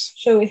 Yes.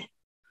 Shall we?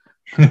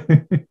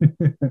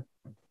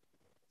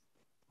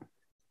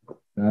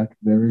 There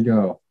we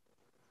go.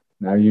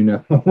 Now you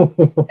know.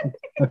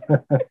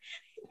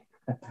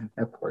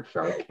 That poor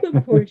shark.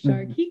 The poor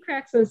shark. He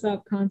cracks us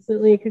up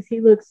constantly because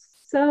he looks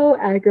so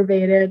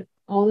aggravated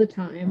all the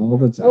time. All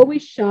the time.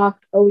 Always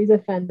shocked, always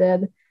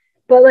offended.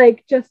 But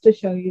like just to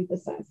show you the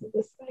size of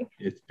this thing.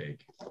 It's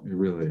big. It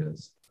really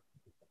is.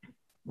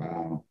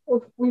 Wow.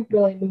 We've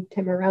really moved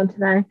him around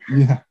today.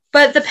 Yeah.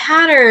 But the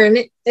pattern,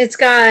 it's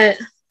got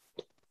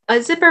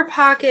a zipper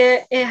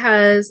pocket. It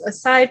has a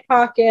side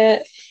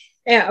pocket.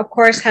 It, of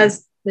course,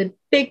 has the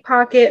big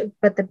pocket,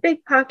 but the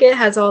big pocket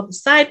has all the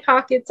side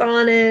pockets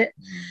on it.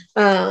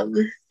 And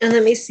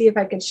let me see if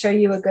I can show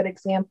you a good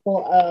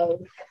example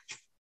of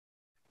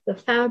the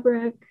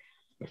fabric.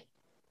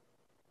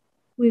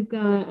 We've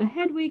got a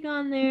Hedwig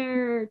on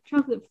there,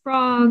 chocolate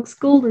frogs,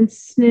 golden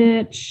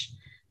snitch,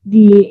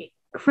 the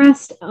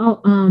crest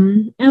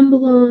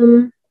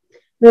emblem.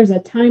 There's a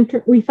time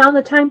we found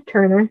the time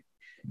turner.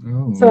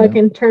 Oh, so yeah. I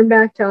can turn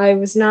back to I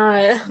was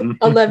not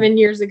 11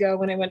 years ago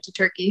when I went to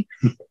Turkey.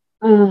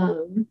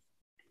 The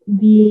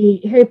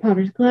Harry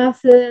Potter's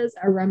glasses,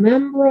 a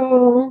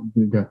Remembrall.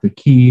 We've got the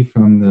key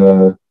from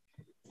the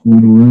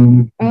one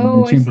room.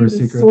 Oh, the Chamber I of see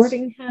the Secrets.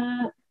 sorting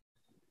hat.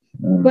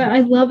 But I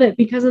love it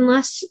because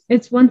unless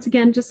it's once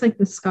again just like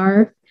the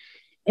scarf,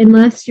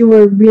 unless you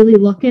were really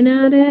looking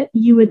at it,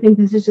 you would think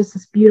this is just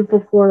this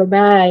beautiful floral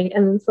bag,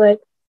 and it's like,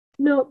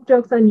 nope,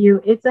 joke's on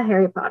you. It's a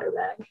Harry Potter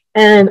bag,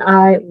 and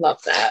I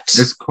love that.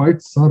 It's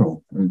quite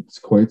subtle. It's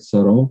quite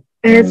subtle.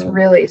 And it's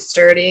really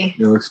sturdy.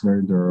 It looks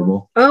very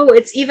durable. Oh,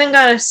 it's even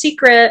got a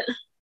secret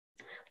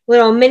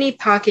little mini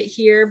pocket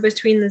here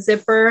between the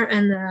zipper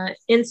and the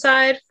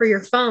inside for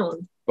your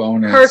phone.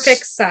 Bonus.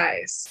 Perfect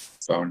size.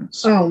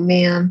 Bonus. Oh,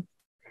 man.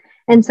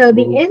 And so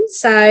the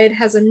inside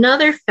has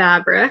another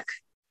fabric.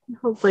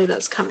 Hopefully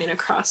that's coming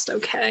across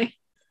okay.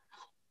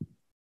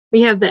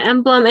 We have the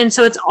emblem, and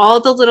so it's all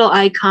the little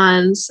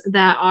icons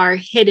that are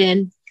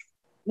hidden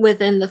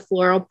within the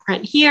floral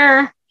print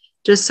here,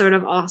 just sort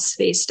of all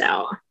spaced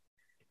out.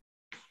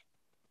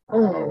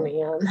 Oh,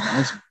 man.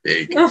 That's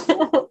big.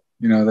 You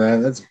know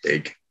that? That's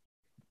big.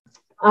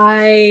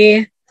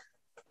 I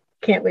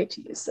can't wait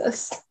to use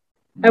this.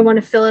 I want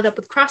to fill it up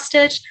with cross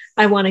stitch.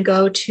 I want to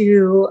go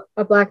to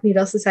a Black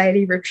Needle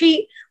Society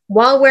retreat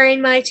while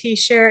wearing my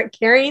t-shirt,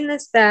 carrying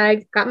this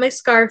bag, got my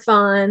scarf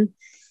on,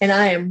 and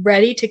I am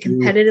ready to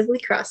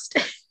competitively cross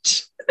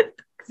stitch.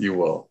 You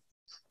will.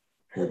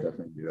 We'll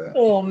definitely do that.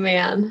 Oh,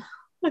 man.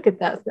 Look at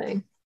that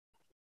thing.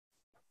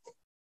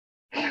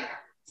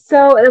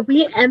 So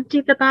we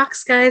emptied the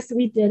box, guys.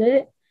 We did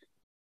it.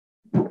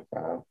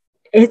 Wow.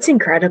 It's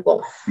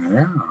incredible.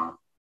 Yeah.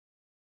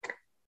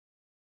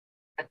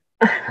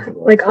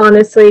 Like,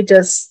 honestly,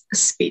 just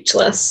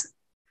speechless.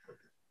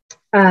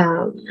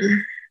 We've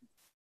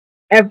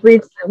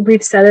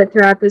said it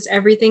throughout this,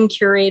 everything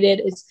curated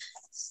is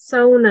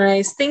so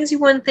nice. Things you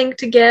wouldn't think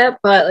to get,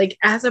 but like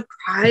as a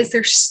prize,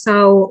 they're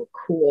so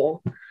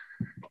cool.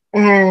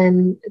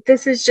 And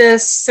this is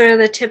just sort of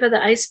the tip of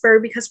the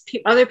iceberg because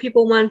other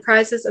people won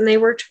prizes and they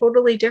were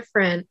totally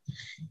different.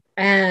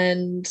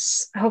 And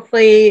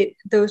hopefully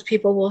those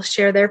people will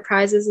share their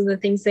prizes and the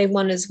things they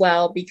won as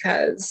well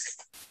because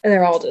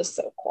they're all just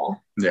so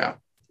cool. Yeah.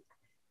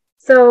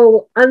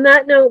 So on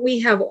that note, we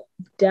have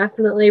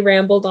definitely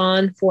rambled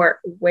on for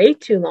way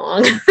too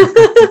long.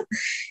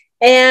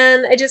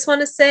 And I just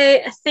want to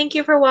say thank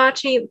you for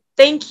watching.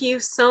 Thank you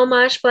so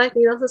much, Black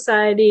Needle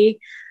Society.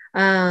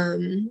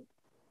 You're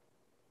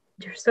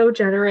so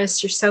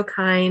generous. You're so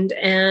kind.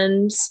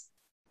 And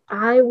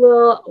I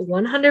will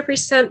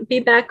 100%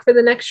 be back for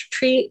the next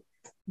retreat.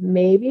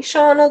 Maybe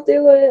Shawn will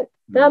do it.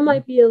 That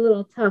might be a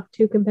little tough.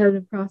 2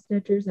 competitive cross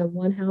stitchers in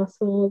one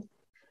household.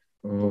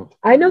 Oh.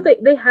 I know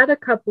they had a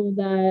couple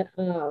that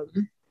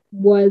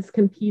was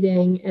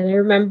competing, and I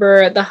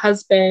remember the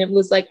husband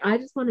was like, I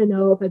just want to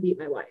know if I beat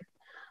my wife.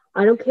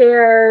 I don't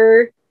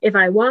care if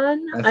I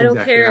won. That's I don't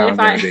exactly care how if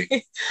I'm gonna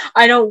be.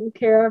 I don't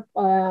care if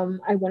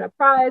I won a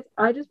prize.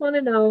 I just want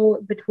to know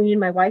between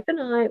my wife and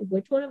I,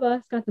 which one of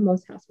us got the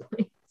most house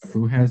points.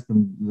 Who has the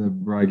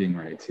bragging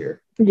rights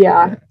here?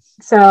 Yeah. Yes.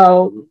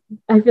 So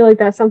I feel like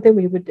that's something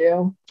we would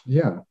do.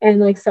 Yeah. And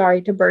like,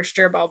 sorry to burst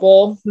your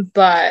bubble,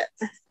 but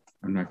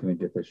I'm not gonna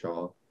get the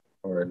shawl.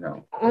 Or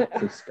no.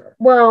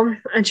 Well,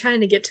 I'm trying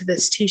to get to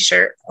this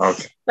t-shirt.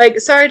 Okay. Like,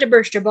 sorry to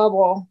burst your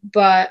bubble,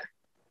 but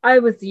I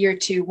was the year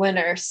 2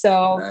 winner.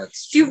 So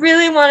if you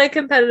really want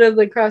to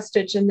competitively cross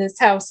stitch in this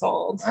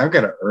household, I've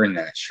got to earn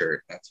that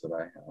shirt. That's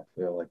what I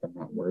feel like I'm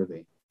not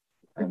worthy.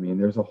 I mean,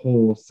 there's a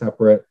whole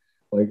separate,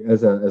 like,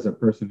 as a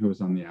person who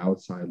was on the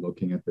outside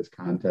looking at this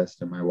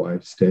contest, and my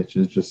wife's stitch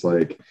is just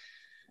like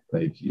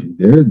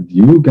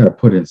you got to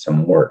put in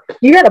some work.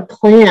 You got to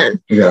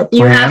plan. You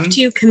have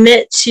to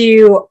commit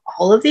to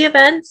all of the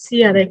events.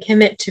 You got to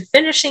commit to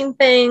finishing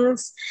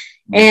things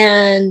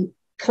and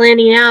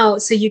planning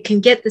out so you can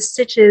get the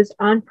stitches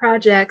on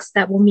projects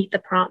that will meet the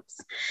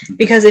prompts.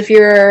 Because if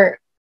you're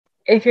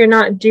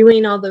not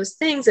doing all those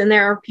things, and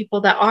there are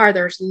people that are,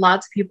 there's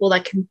lots of people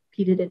that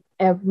competed in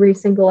every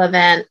single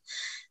event.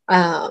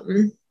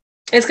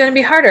 It's going to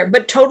be harder,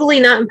 but totally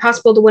not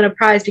impossible to win a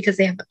prize, because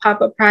they have the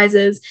pop-up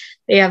prizes.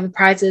 They have the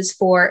prizes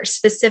for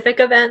specific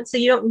events. So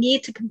you don't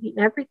need to compete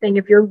in everything.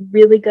 If you're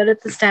really good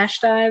at the stash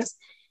dives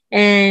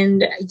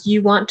and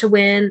you want to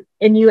win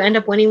and you end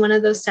up winning one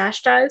of those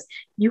stash dives,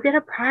 you get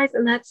a prize.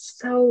 And that's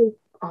so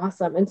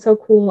awesome and so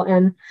cool.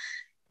 And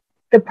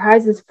the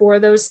prizes for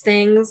those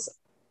things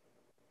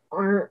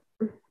aren't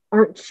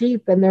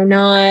cheap, and they're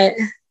not,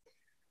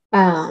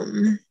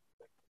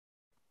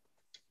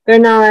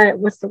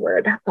 what's the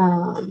word?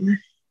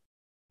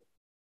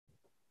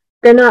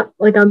 They're not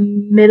like a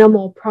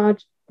minimal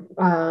project.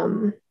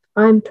 I'm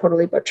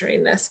totally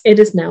butchering this. It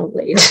is now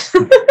late.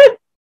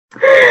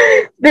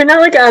 They're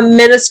not like a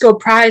minuscule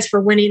prize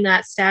for winning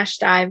that stash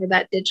dive or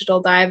that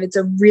digital dive. It's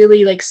a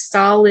really like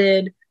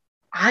solid,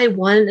 I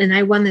won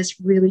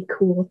this really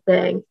cool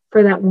thing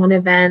for that one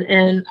event.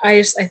 And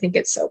I think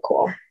it's so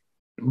cool.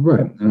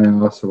 Right. And I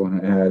also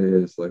want to add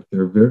is like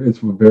it's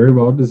very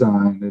well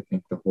designed. I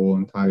think the whole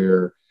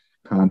entire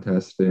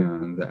contest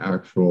and the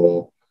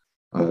actual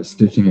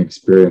stitching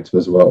experience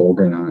was well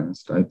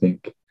organized. I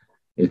think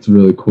it's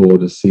really cool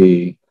to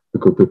see a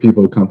group of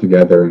people come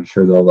together and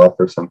share their love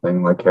for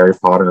something like Harry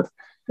Potter,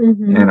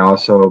 and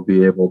also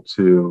be able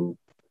to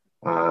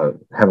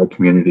have a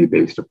community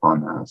based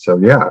upon that. So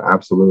yeah,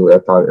 absolutely. I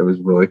thought it was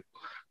really,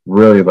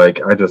 really, like,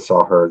 I just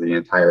saw her the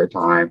entire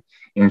time,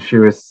 and she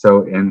was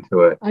so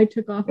into it. I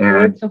took off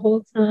work the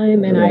whole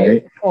time, and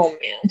right? Oh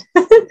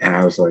man. And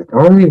I was like,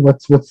 all right,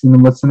 what's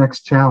the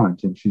next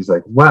challenge? And she's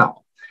like,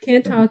 well,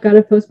 can't talk,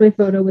 gotta post my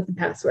photo with the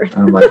password.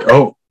 I'm like,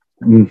 oh.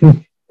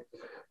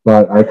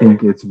 But I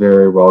think it's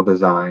very well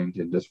designed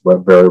and just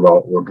very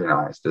well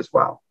organized as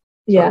well.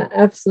 Yeah,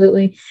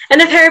 absolutely.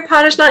 And if Harry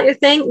Potter's not your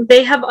thing,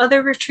 they have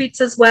other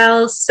retreats as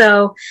well.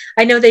 So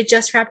I know they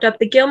just wrapped up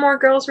the Gilmore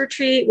Girls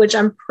retreat, which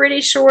I'm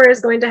pretty sure is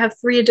going to have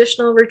 3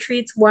 additional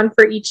retreats, one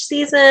for each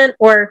season,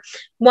 or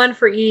one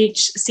for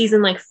each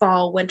season, like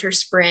fall, winter,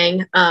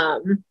 spring,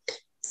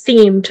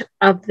 themed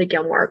of the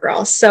Gilmore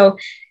Girls. So,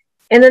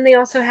 and then they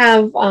also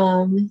have,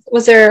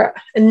 was there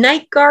a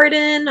night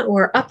garden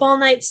or up all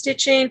night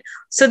stitching?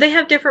 So they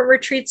have different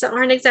retreats that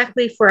aren't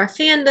exactly for a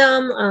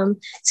fandom.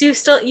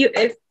 So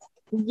if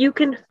you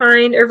can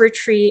find a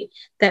retreat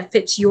that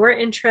fits your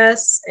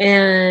interests,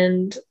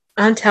 and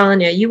I'm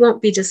telling you, you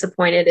won't be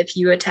disappointed if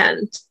you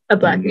attend a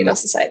Black Needle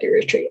Society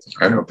retreat.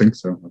 I don't think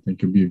so. I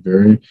think you'll be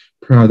very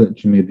proud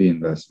that you made the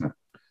investment,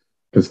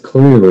 because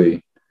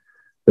clearly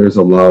there's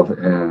a love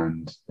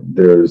and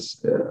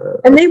there's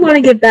and they want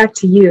to give back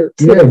to you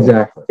too. Yeah,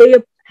 exactly.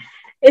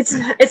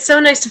 It's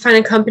so nice to find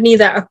a company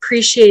that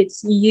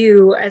appreciates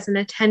you as an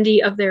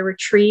attendee of their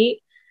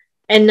retreat,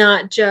 and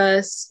not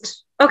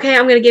just, okay,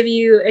 I'm going to give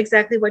you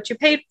exactly what you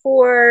paid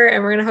for,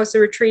 and we're going to host a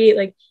retreat.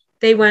 Like,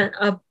 they went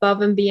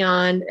above and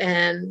beyond,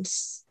 and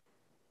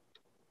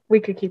we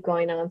could keep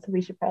going on, so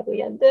we should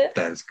probably end it.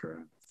 That is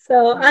correct.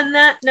 So on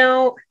that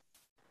note,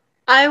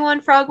 I won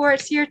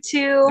Frogwarts here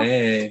too.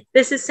 Hey.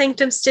 This is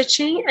Sanctum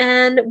Stitching,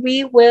 and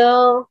we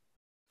will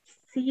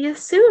see you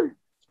soon.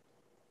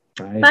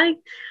 Bye. Bye.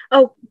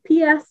 Oh,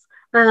 P.S.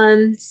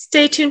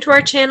 Stay tuned to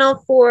our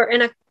channel for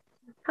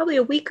probably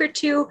a week or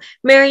two.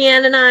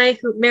 Marianne and I,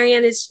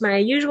 Marianne is my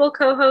usual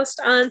co-host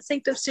on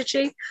Sanctum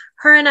Stitching.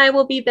 Her and I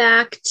will be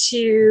back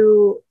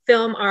to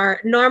film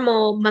our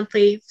normal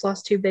monthly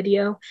floss tube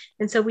video.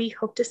 And so we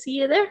hope to see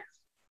you there.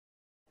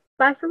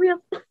 Bye for real.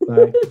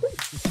 Bye.